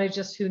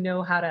strategists who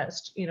know how to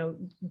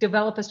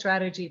develop a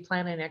strategy,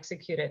 plan and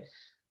execute it,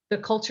 the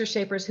culture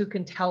shapers who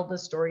can tell the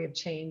story of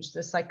change,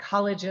 the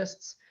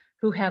psychologists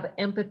who have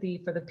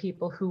empathy for the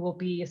people who will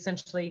be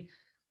essentially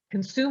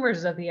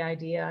consumers of the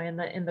idea,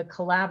 and the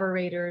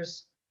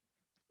collaborators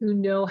who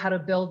know how to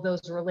build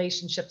those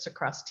relationships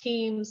across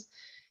teams,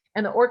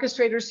 and the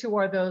orchestrators who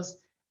are those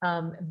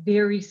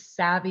very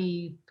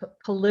savvy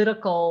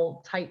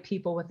political type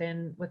people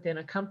within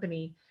a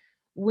company.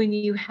 When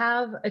you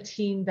have a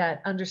team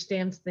that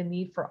understands the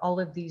need for all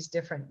of these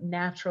different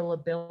natural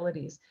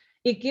abilities,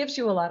 it gives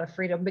you a lot of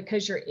freedom,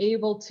 because you're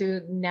able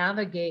to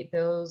navigate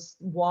those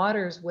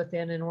waters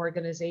within an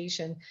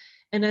organization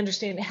and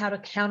understand how to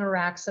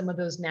counteract some of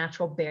those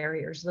natural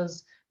barriers,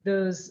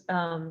 those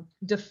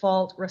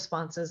default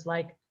responses,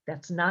 like,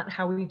 that's not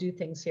how we do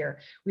things here.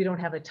 We don't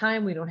have the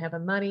time, we don't have the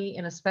money,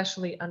 and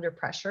especially under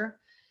pressure.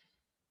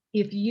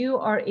 If you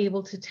are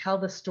able to tell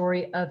the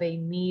story of a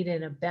need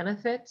and a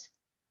benefit,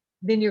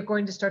 then you're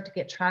going to start to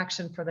get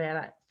traction for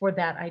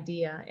that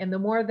idea. And the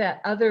more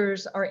that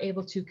others are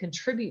able to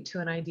contribute to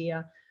an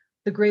idea,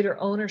 the greater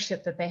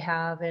ownership that they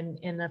have, and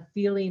the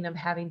feeling of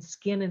having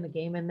skin in the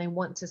game, and they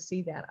want to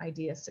see that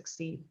idea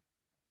succeed.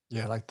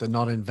 Yeah, like the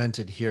not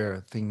invented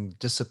here thing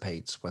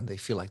dissipates when they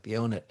feel like they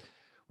own it.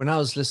 When I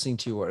was listening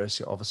to you, or as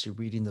you're obviously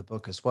reading the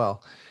book as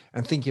well,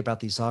 and thinking about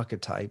these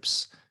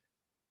archetypes,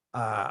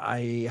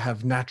 I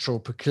have natural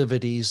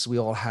proclivities. We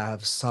all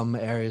have some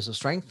areas of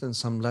strength and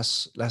some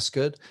less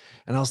good.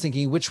 And I was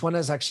thinking, which one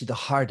is actually the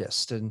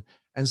hardest? And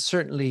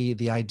certainly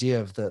the idea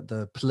of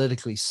the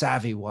politically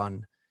savvy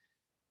one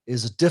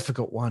is a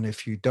difficult one.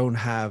 If you don't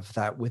have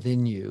that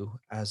within you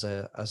as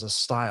a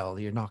style,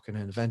 you're not going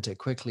to invent it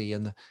quickly.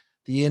 And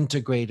the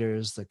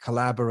integrators, the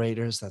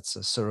collaborators, that's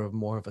a sort of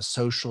more of a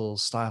social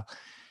style.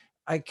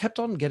 I kept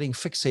on getting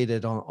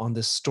fixated on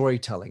this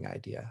storytelling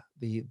idea,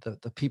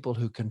 the people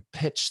who can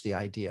pitch the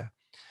idea,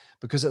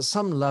 because at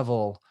some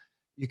level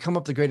you come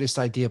up with the greatest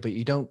idea, but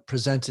you don't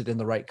present it in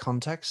the right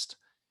context.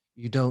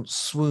 You don't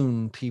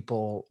swoon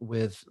people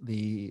with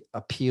the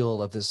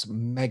appeal of this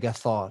mega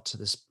thought,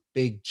 this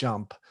big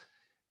jump.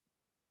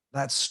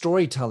 That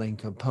storytelling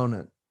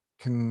component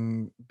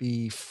can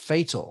be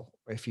fatal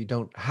if you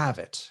don't have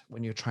it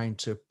when you're trying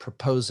to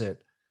propose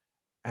it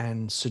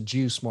and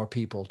seduce more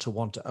people to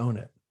want to own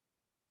it.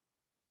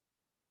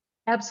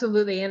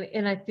 Absolutely.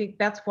 And I think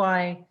that's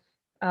why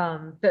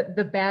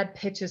the bad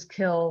pitches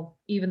kill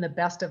even the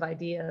best of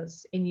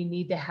ideas. And you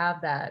need to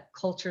have that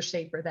culture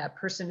shaper, that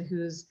person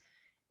who's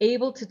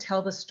able to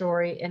tell the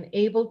story and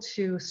able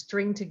to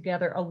string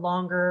together a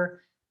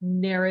longer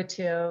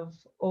narrative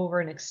over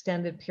an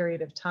extended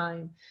period of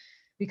time.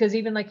 Because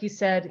even like you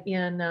said,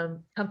 in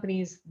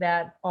companies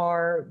that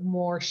are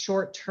more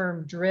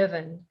short-term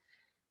driven,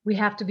 we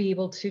have to be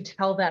able to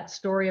tell that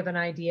story of an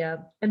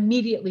idea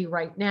immediately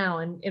right now.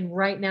 And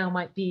right now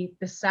might be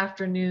this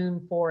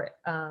afternoon for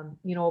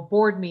a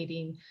board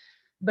meeting,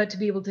 but to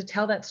be able to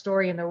tell that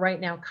story in the right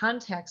now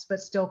context, but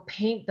still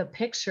paint the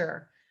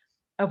picture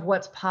of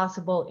what's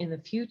possible in the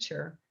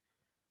future,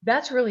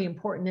 that's really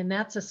important. And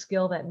that's a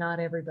skill that not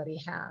everybody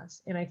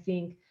has. And I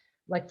think,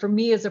 like, for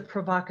me as a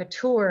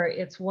provocateur,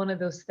 it's one of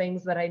those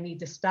things that I need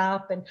to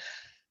stop and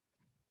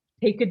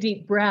take a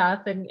deep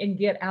breath and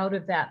get out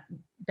of that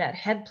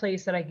head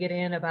place that I get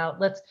in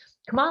about,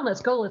 come on,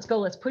 let's go,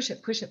 let's push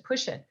it, push it,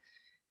 push it.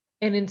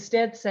 And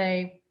instead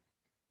say,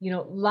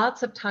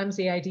 lots of times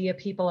the idea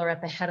people are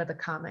at the head of the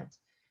comment.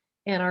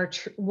 And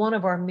one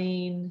of our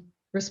main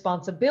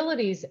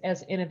responsibilities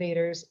as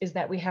innovators is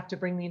that we have to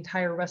bring the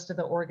entire rest of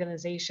the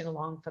organization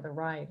along for the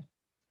ride.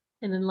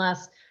 And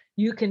unless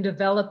you can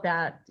develop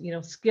that,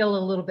 skill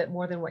a little bit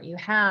more than what you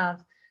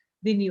have,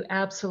 then you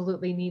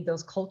absolutely need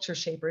those culture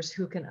shapers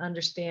who can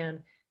understand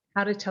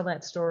how to tell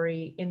that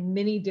story in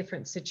many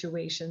different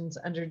situations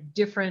under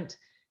different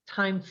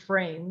time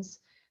frames,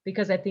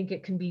 because I think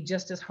it can be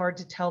just as hard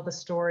to tell the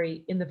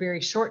story in the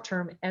very short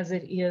term as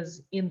it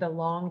is in the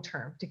long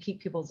term, to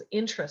keep people's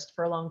interest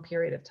for a long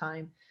period of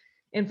time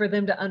and for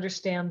them to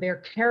understand their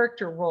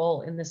character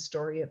role in this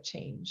story of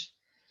change.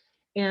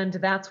 And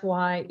that's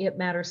why it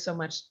matters so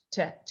much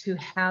to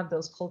have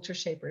those culture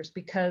shapers,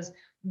 because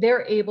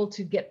they're able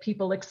to get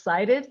people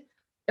excited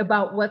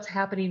about what's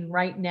happening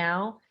right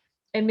now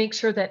and make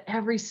sure that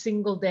every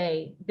single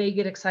day they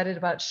get excited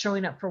about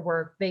showing up for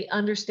work. They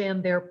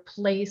understand their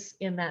place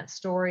in that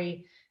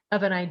story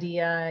of an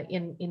idea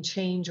in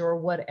change or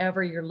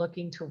whatever you're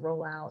looking to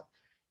roll out.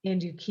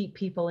 And you keep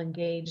people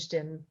engaged,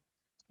 and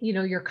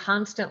you're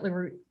constantly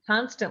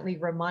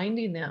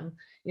reminding them,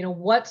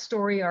 what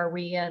story are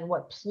we in,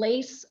 what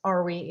place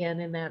are we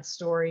in that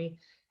story,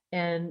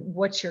 and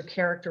what's your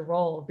character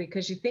role.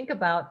 Because you think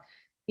about,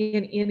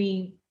 in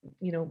any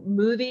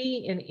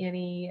movie, in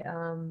any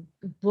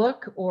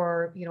book,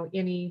 or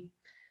any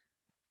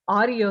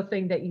audio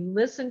thing that you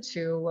listen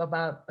to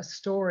about a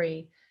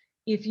story,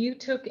 if you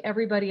took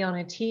everybody on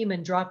a team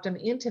and dropped them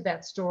into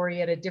that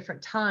story at a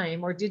different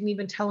time, or didn't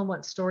even tell them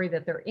what story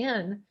that they're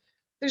in,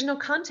 there's no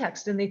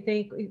context, and they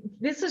think,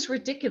 this is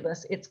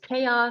ridiculous, it's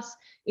chaos,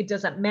 it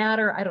doesn't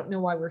matter, I don't know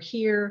why we're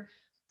here.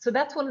 So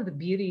that's one of the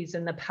beauties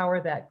and the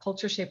power that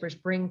culture shapers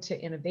bring to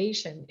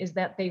innovation, is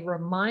that they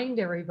remind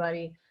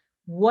everybody,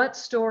 what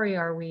story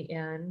are we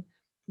in,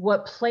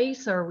 what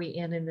place are we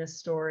in this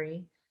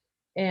story,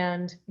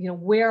 and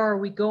where are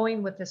we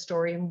going with the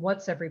story, and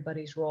what's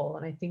everybody's role.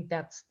 And I think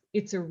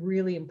it's a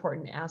really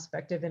important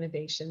aspect of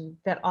innovation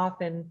that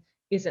often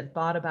isn't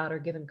thought about or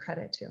given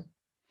credit to.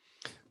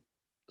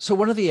 So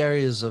one of the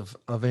areas of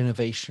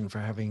innovation, for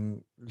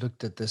having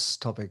looked at this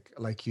topic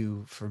like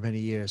you for many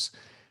years,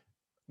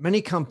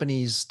 many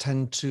companies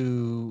tend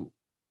to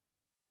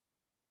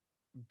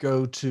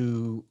go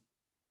to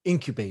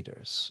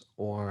incubators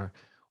or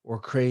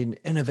create an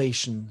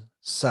innovation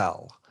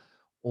cell,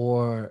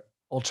 or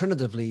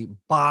alternatively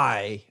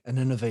buy an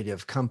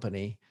innovative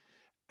company,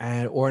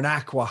 and or an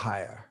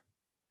acquihire,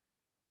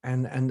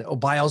 and or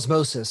by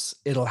osmosis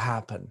it'll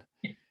happen.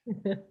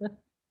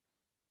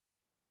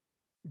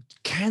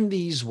 Can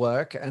these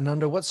work, and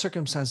under what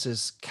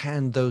circumstances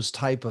can those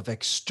type of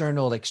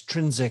external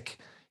extrinsic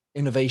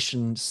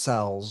innovation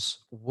cells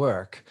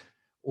work?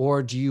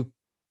 Or do you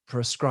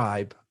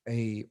prescribe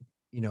a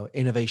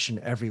innovation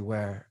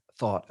everywhere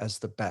thought as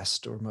the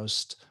best or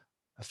most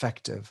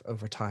effective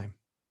over time?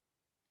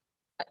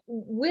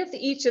 With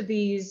each of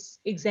these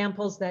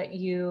examples that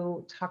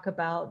you talk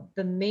about,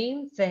 the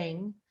main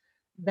thing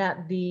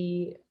that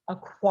the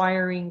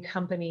acquiring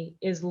company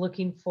is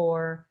looking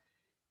for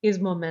is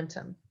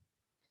momentum.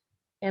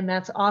 And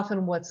that's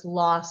often what's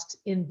lost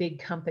in big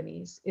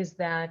companies, is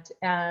that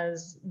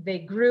as they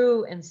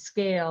grew and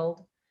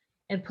scaled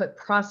and put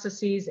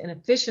processes and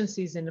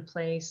efficiencies into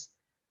place,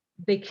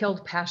 they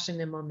killed passion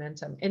and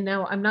momentum. And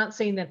now I'm not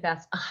saying that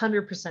that's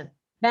 100%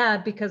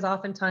 bad, because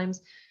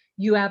oftentimes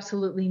you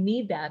absolutely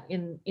need that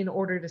in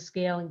order to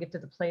scale and get to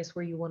the place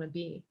where you want to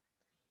be.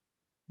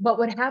 But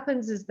what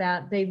happens is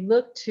that they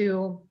look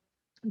to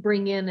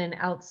bring in an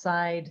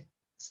outside,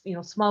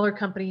 smaller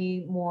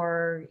company,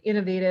 more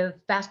innovative,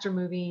 faster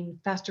moving,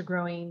 faster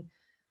growing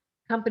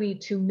company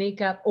to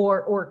make up,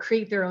 or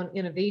create their own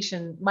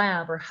innovation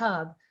lab or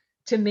hub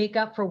to make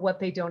up for what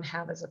they don't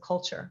have as a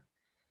culture.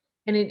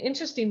 And an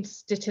interesting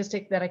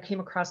statistic that I came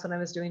across when I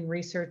was doing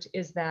research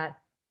is that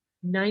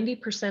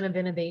 90% of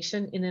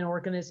innovation in an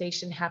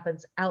organization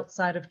happens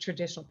outside of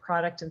traditional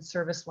product and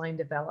service line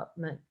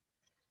development.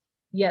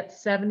 Yet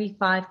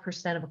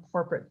 75% of a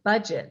corporate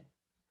budget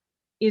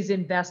is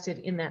invested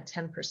in that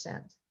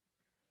 10%.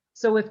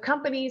 So if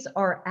companies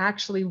are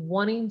actually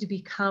wanting to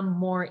become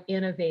more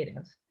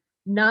innovative,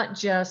 not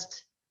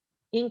just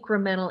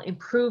incremental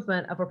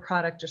improvement of a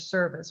product or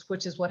service,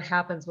 which is what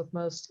happens with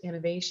most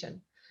innovation,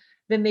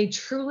 then they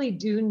truly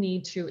do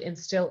need to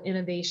instill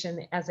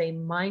innovation as a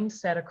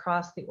mindset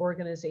across the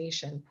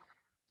organization,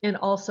 and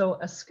also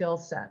a skill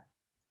set.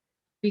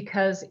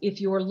 Because if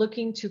you're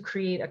looking to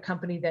create a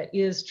company that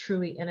is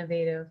truly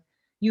innovative,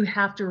 you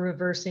have to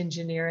reverse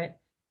engineer it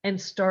and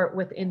start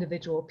with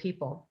individual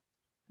people,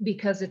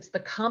 because it's the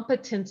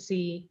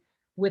competency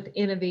with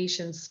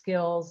innovation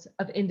skills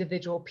of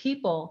individual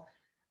people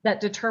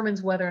that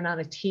determines whether or not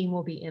a team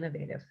will be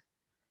innovative.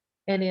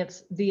 And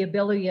it's the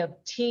ability of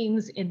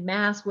teams in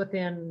mass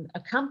within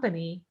a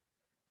company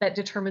that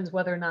determines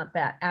whether or not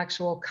that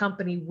actual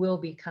company will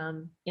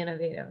become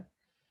innovative.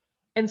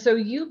 And so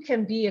you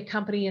can be a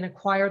company and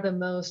acquire the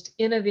most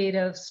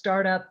innovative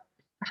startup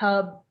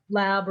hub,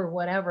 lab, or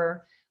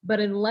whatever, but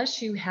unless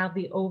you have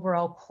the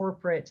overall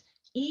corporate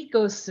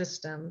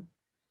ecosystem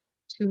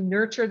to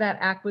nurture that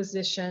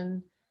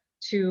acquisition,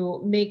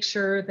 to make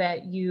sure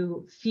that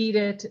you feed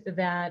it,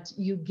 that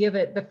you give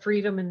it the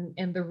freedom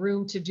and the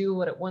room to do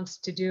what it wants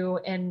to do,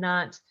 and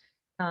not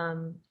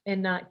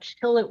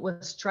kill it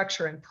with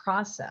structure and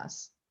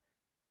process,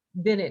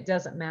 then it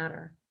doesn't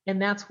matter.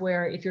 And that's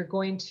where, if you're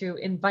going to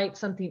invite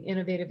something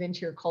innovative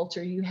into your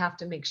culture, you have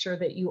to make sure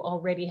that you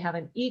already have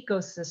an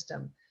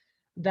ecosystem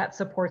that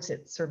supports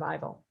its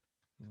survival.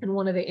 And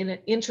one of the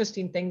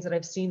interesting things that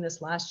I've seen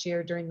this last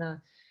year during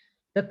the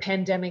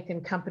pandemic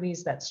and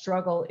companies that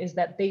struggle is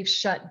that they've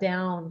shut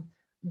down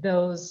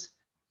those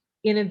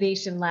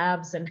innovation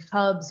labs and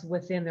hubs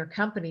within their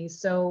companies.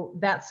 So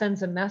that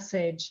sends a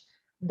message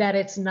that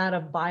it's not a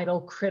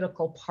vital,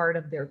 critical part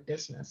of their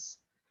business.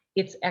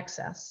 It's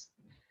excess.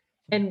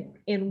 And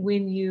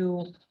when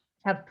you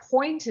have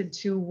pointed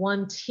to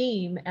one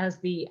team as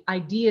the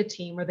idea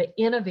team or the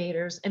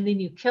innovators, and then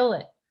you kill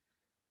it,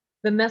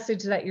 the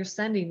message that you're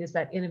sending is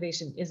that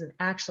innovation isn't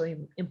actually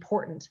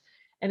important.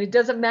 And it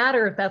doesn't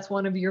matter if that's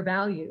one of your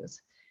values.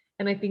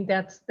 And I think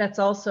that's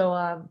also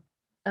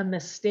a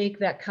mistake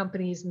that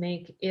companies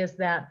make, is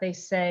that they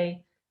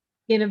say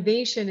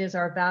innovation is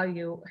our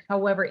value.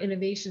 However,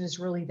 innovation is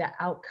really the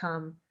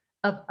outcome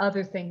of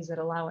other things that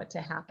allow it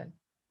to happen.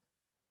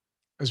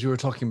 As you were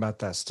talking about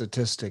that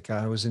statistic,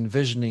 I was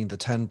envisioning the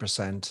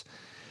 10%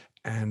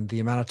 and the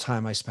amount of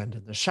time I spend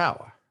in the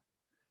shower,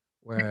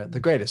 where the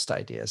greatest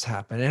ideas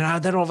happen.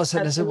 And then all of a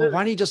sudden I said, well,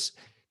 Absolutely.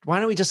 why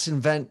don't we just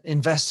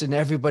invest in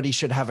everybody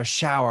should have a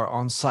shower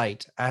on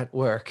site at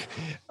work?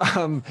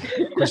 Of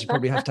course, you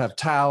probably have to have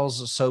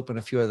towels, soap, and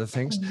a few other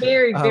things.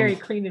 Very, Um, very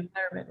clean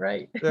environment,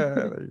 right? yeah,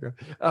 there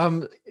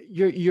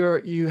you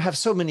go. You have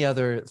so many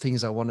other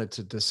things I wanted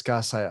to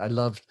discuss. I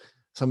loved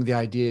some of the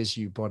ideas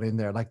you brought in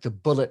there, like the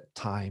bullet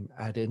time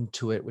add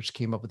into it, which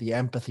came up with the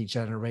empathy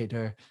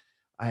generator.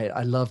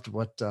 I loved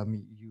what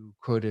you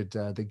quoted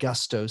the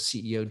Gusto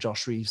CEO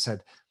Josh Reeves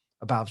said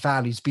about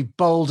values. Be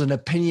bold and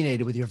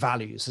opinionated with your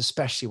values,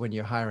 especially when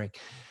you're hiring.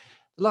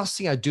 The last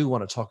thing I do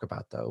want to talk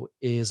about, though,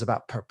 is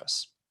about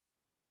purpose.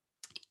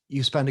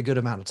 You spend a good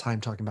amount of time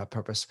talking about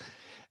purpose.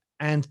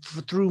 And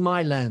through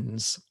my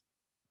lens,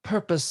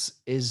 purpose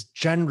is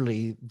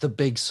generally the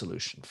big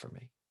solution for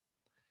me.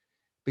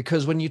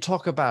 Because when you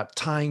talk about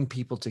tying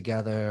people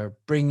together,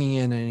 bringing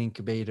in an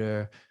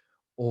incubator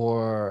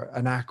or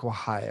an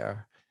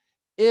acqui-hire,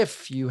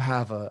 if you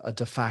have a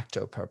de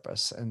facto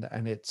purpose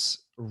and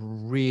it's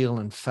real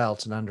and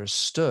felt and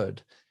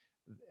understood,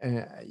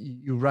 and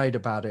you write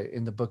about it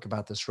in the book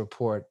about this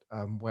report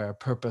where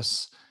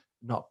purpose,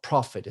 not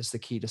profit, is the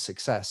key to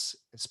success,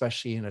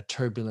 especially in a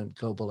turbulent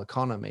global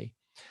economy.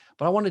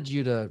 But I wanted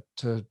you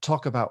to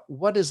talk about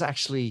what is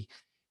actually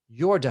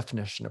your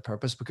definition of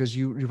purpose, because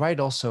you write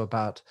also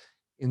about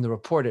in the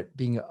report it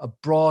being a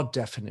broad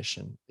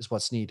definition is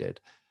what's needed.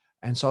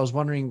 And so I was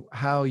wondering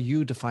how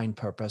you define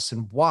purpose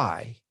and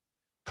why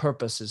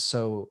purpose is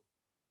so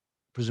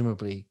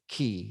presumably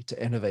key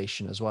to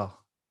innovation as well.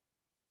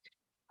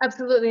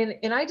 Absolutely.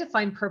 And I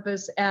define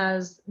purpose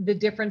as the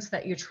difference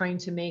that you're trying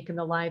to make in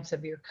the lives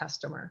of your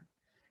customer.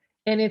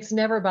 And it's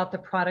never about the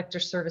product or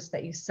service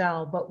that you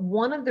sell. But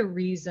one of the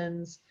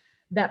reasons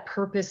that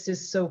purpose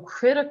is so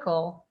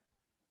critical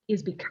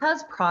is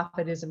because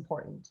profit is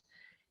important.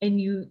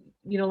 And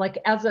like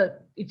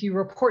if you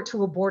report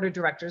to a board of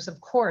directors, of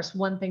course,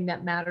 one thing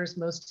that matters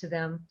most to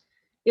them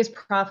is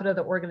profit of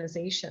the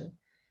organization.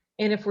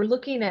 And if we're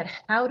looking at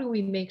how do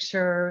we make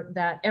sure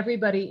that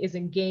everybody is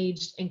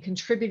engaged and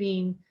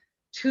contributing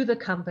to the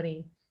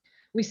company,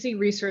 we see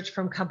research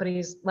from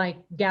companies like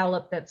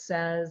Gallup that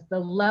says the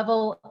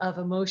level of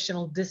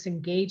emotional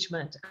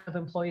disengagement of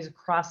employees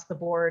across the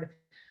board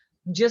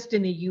just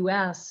in the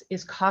US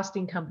is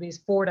costing companies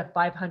 400 to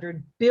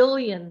 500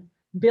 billion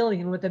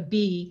with a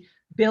B,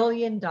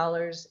 $billion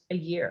a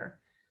year.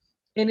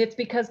 And it's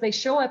because they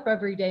show up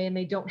every day and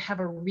they don't have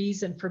a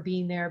reason for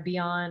being there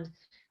beyond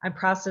I'm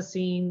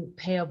processing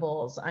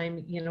payables,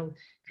 I'm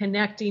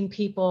connecting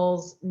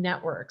people's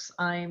networks,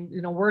 I'm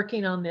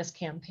working on this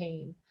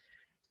campaign.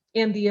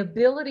 And the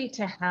ability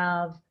to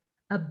have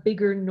a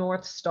bigger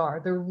North Star,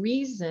 the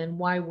reason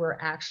why we're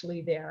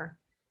actually there,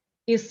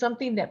 is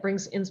something that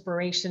brings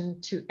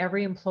inspiration to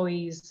every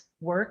employee's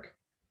work,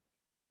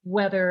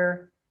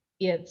 whether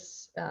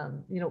it's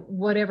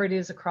whatever it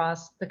is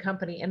across the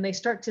company. And they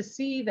start to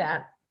see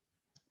that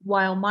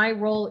while my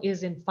role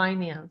is in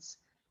finance,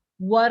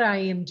 what I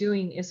am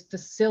doing is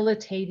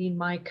facilitating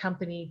my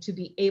company to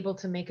be able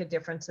to make a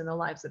difference in the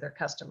lives of their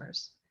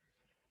customers.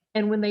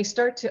 And when they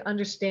start to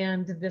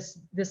understand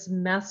this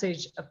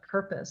message of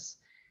purpose,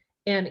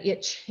 and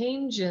it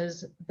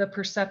changes the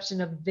perception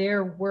of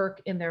their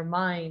work in their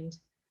mind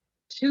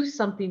to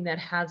something that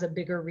has a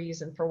bigger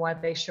reason for why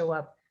they show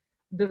up.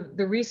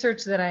 The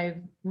research that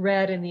I've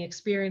read and the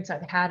experience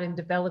I've had in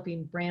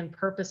developing brand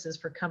purposes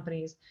for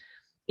companies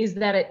is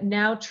that it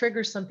now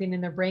triggers something in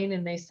their brain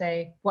and they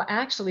say, well,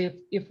 actually,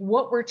 if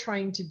what we're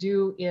trying to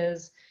do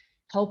is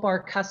help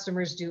our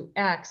customers do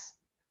X,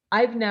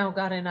 I've now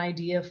got an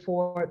idea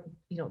for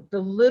the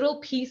little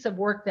piece of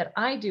work that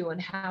I do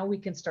and how we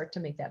can start to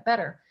make that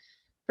better.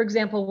 For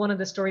example, one of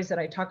the stories that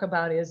I talk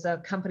about is a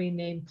company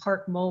named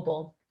Park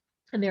Mobile,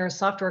 and they're a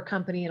software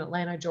company in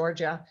Atlanta,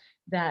 Georgia,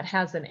 that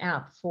has an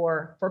app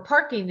for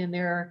parking. And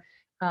they're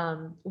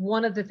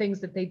one of the things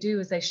that they do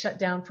is they shut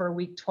down for a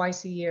week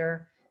twice a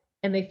year,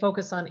 and they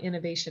focus on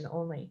innovation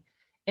only.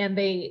 and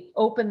they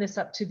open this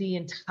up to the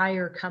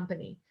entire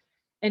company.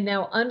 And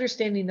now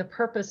understanding the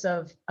purpose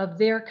of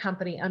their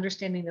company,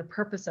 understanding the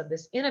purpose of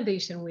this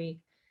Innovation Week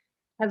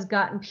has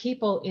gotten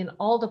people in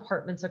all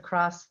departments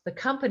across the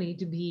company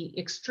to be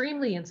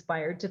extremely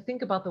inspired to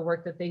think about the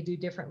work that they do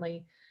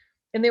differently.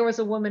 And there was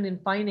a woman in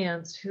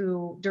finance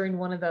who, during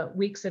one of the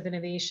weeks of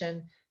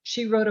innovation,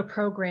 she wrote a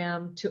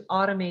program to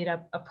automate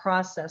a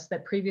process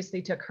that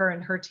previously took her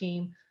and her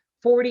team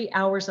 40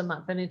 hours a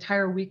month, an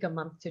entire week a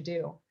month to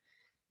do.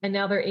 And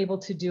now they're able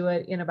to do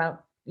it in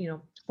about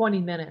 20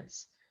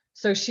 minutes.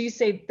 So she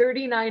saved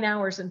 39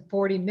 hours and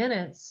 40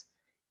 minutes.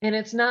 And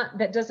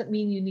that doesn't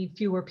mean you need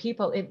fewer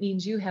people. It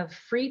means you have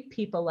freed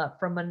people up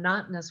from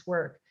monotonous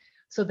work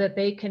so that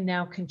they can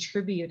now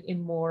contribute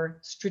in more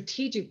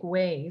strategic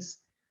ways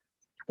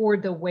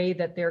toward the way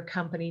that their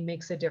company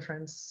makes a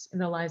difference in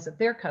the lives of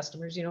their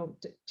customers,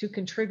 to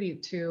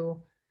contribute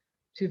to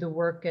the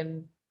work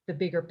and the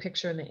bigger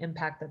picture and the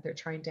impact that they're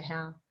trying to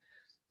have.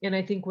 And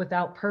I think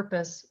without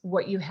purpose,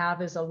 what you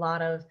have is a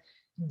lot of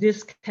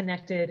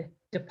disconnected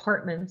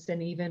departments.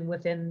 And even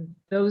within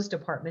those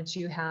departments,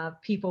 you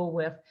have people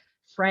with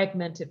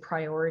fragmented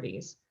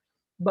priorities.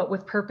 But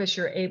with purpose,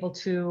 you're able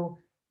to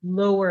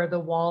lower the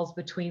walls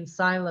between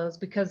silos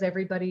because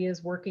everybody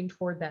is working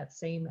toward that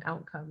same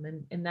outcome.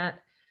 And that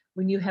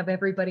when you have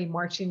everybody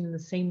marching in the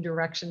same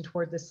direction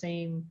toward the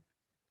same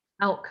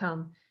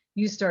outcome,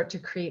 you start to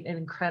create an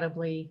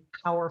incredibly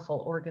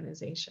powerful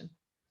organization.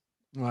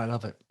 Oh, I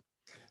love it.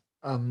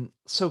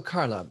 So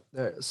Carla,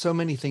 there are so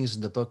many things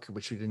in the book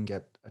which we didn't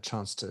get a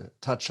chance to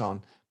touch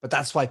on, but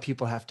that's why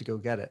people have to go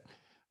get it.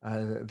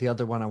 The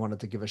other one I wanted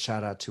to give a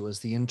shout out to was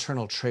the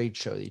internal trade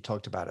show that you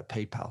talked about at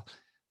PayPal.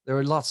 There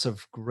are lots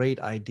of great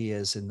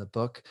ideas in the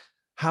book.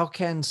 How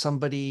can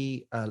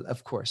somebody,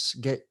 of course,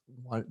 get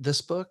this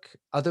book,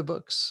 other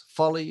books,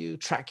 follow you,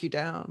 track you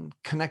down,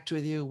 connect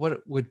with you?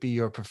 What would be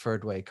your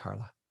preferred way,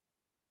 Carla?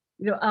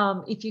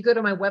 If you go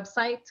to my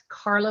website,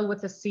 Carla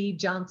with a C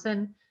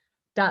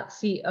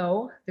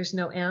Johnson.co, there's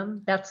no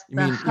M. That's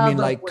the hub. You mean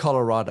like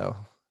Colorado?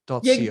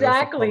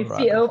 Exactly,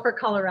 CO for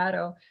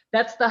Colorado.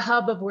 That's the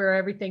hub of where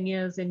everything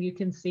is, and you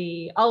can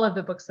see all of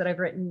the books that I've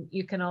written.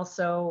 You can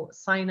also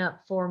sign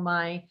up for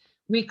my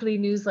weekly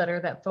newsletter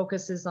that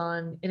focuses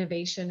on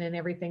innovation and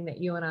everything that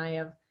you and I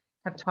have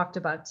talked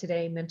about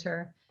today,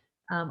 Minter.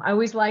 I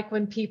always like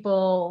when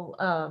people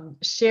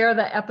share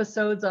the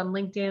episodes on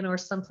LinkedIn or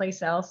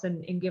someplace else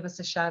and give us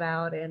a shout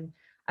out. And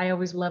I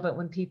always love it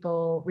when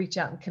people reach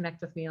out and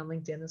connect with me on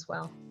LinkedIn as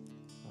well.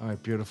 All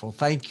right, beautiful.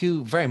 Thank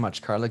you very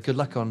much, Carla. Good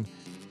luck on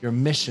your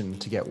mission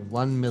to get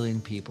 1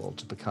 million people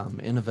to become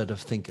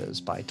innovative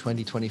thinkers by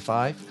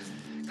 2025.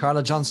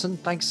 Carla Johnson,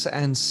 thanks,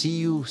 and see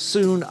you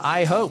soon,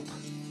 I hope.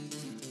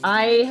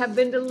 I have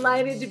been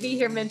delighted to be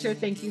here, Minter.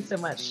 Thank you so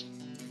much.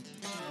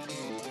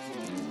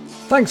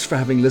 Thanks for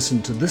having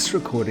listened to this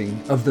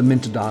recording of the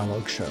Minter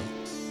Dialogue Show.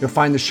 You'll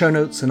find the show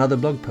notes and other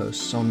blog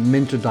posts on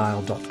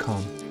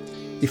minterdial.com.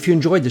 If you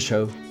enjoyed the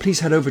show, please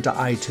head over to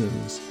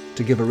iTunes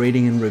to give a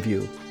rating and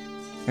review.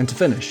 And to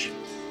finish,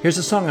 here's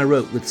a song I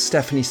wrote with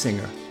Stephanie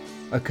Singer,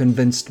 A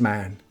Convinced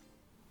Man.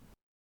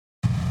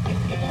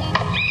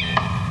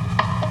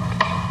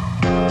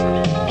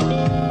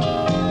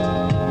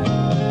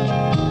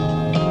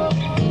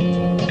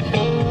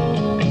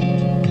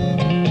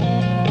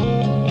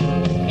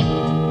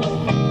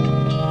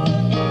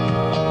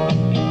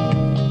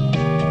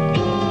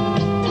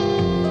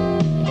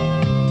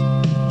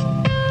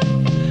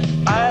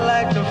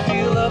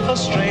 A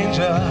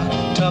stranger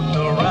tucked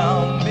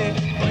around me,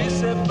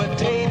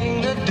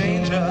 precipitating the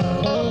danger.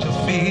 To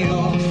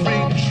feel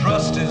free,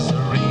 trust is the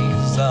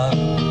reason.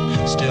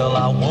 Still,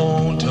 I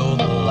won't toe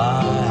the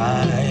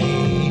line.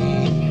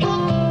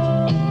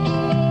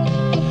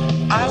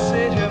 I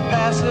sit here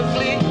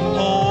passively,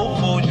 hope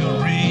for your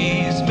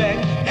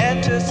respect,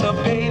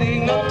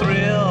 anticipating the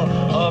thrill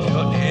of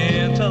your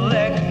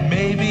intellect.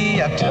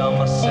 Maybe I tell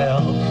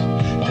myself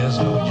there's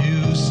no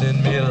use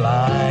in me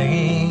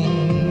lying.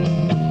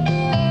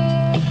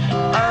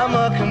 I'm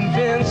a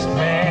convinced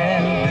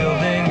man,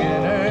 building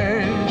an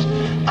urge.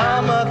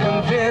 I'm a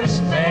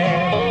convinced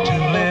man, to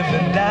live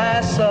and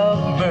die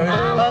submerged.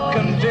 A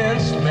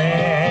convinced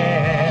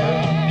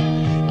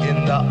man,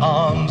 in the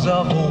arms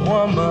of a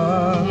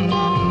woman.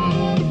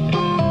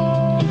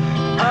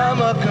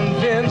 I'm a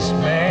convinced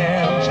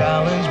man,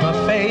 challenge my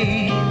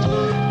fate.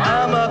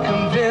 I'm a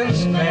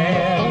convinced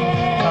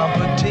man,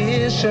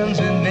 competition's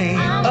innate.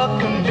 A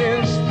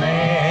convinced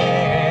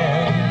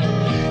man,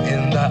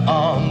 in the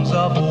arms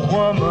of a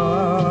woman.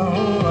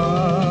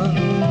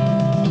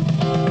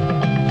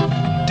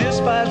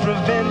 Despise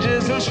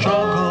revenges and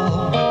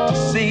struggle with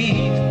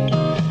deceit.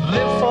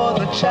 Live for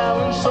the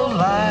challenge so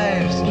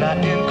life's not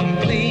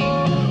incomplete.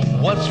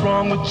 What's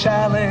wrong with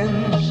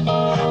challenge?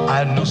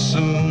 I know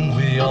soon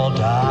we all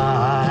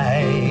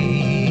die.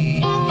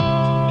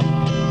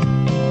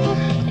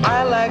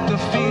 I like the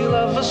feel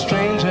of a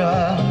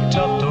stranger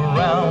tucked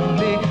around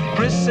me,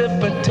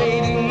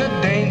 precipitating the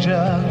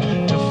danger.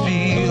 To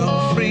feel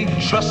free,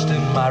 trust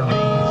in my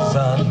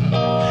reason,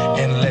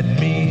 and let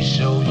me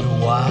show you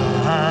why.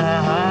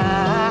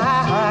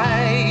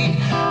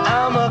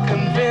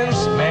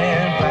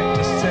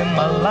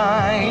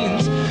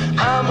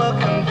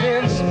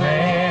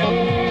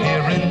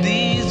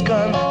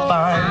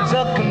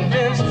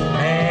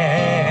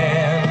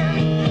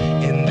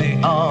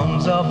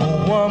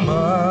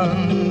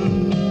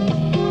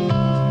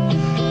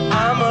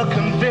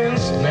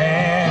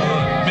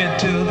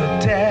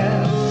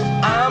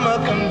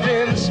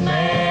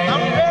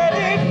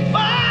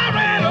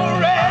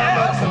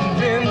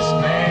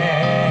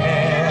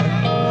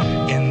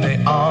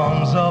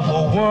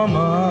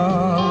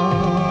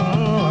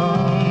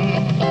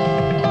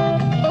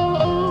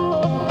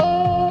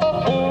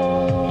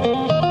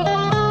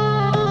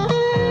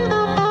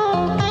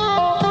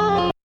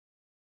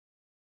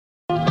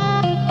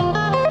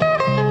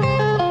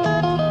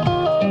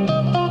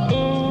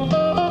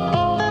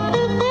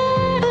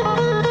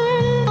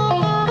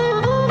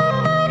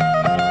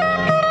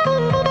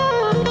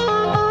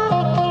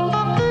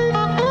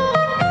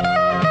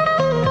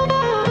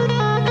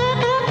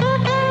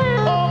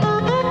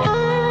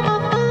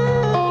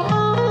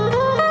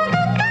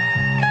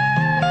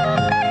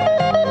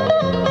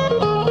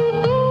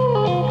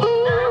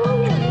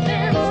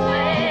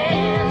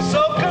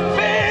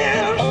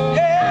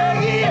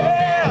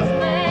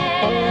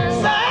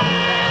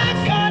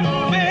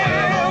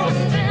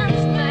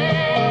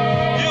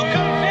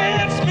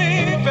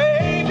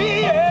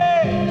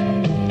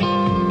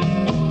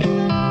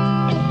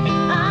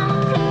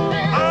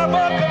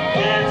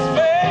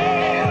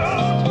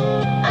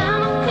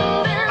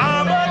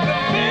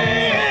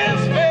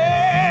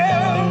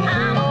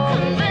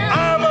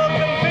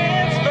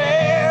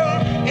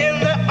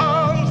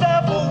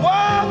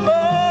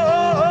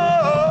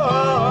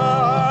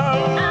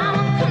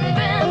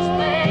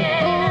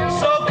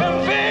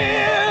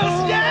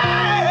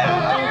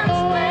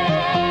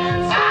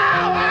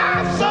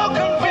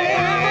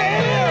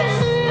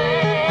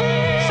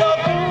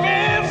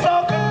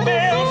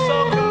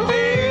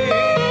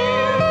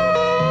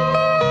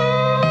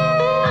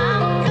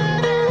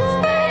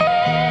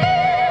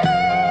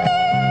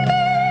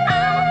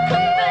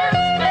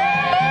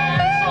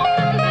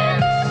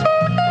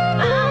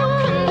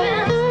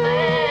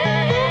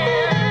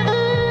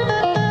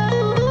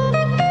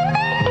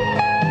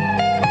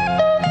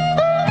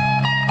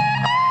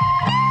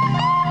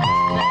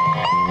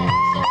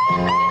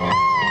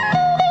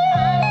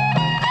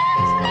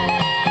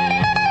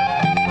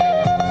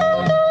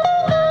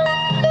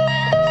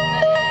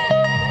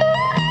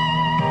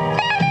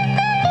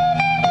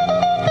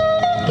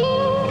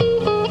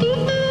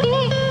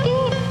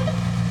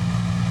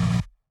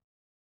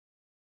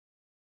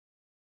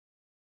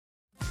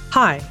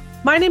 Hi,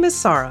 my name is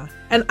Sarah,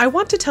 and I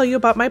want to tell you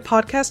about my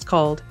podcast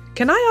called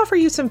Can I Offer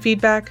You Some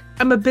Feedback?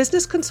 I'm a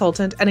business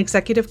consultant and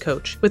executive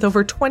coach with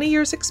over 20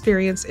 years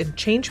experience in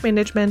change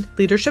management,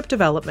 leadership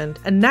development,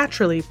 and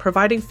naturally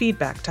providing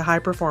feedback to high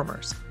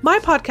performers. My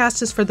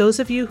podcast is for those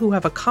of you who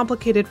have a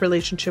complicated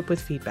relationship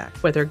with feedback,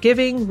 whether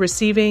giving,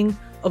 receiving,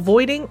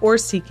 avoiding, or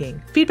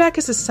seeking. Feedback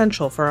is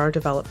essential for our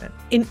development.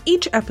 In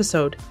each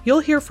episode, you'll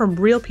hear from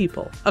real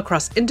people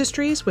across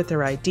industries with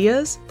their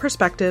ideas,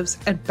 perspectives,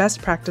 and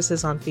best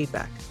practices on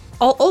feedback.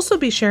 I'll also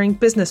be sharing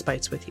business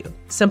bites with you,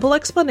 simple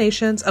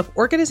explanations of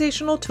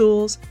organizational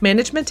tools,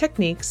 management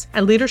techniques,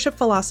 and leadership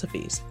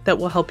philosophies that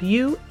will help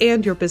you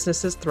and your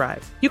businesses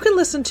thrive. You can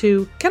listen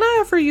to Can I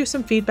Offer You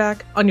Some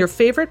Feedback on your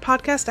favorite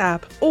podcast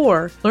app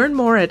or learn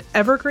more at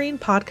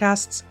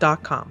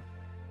evergreenpodcasts.com.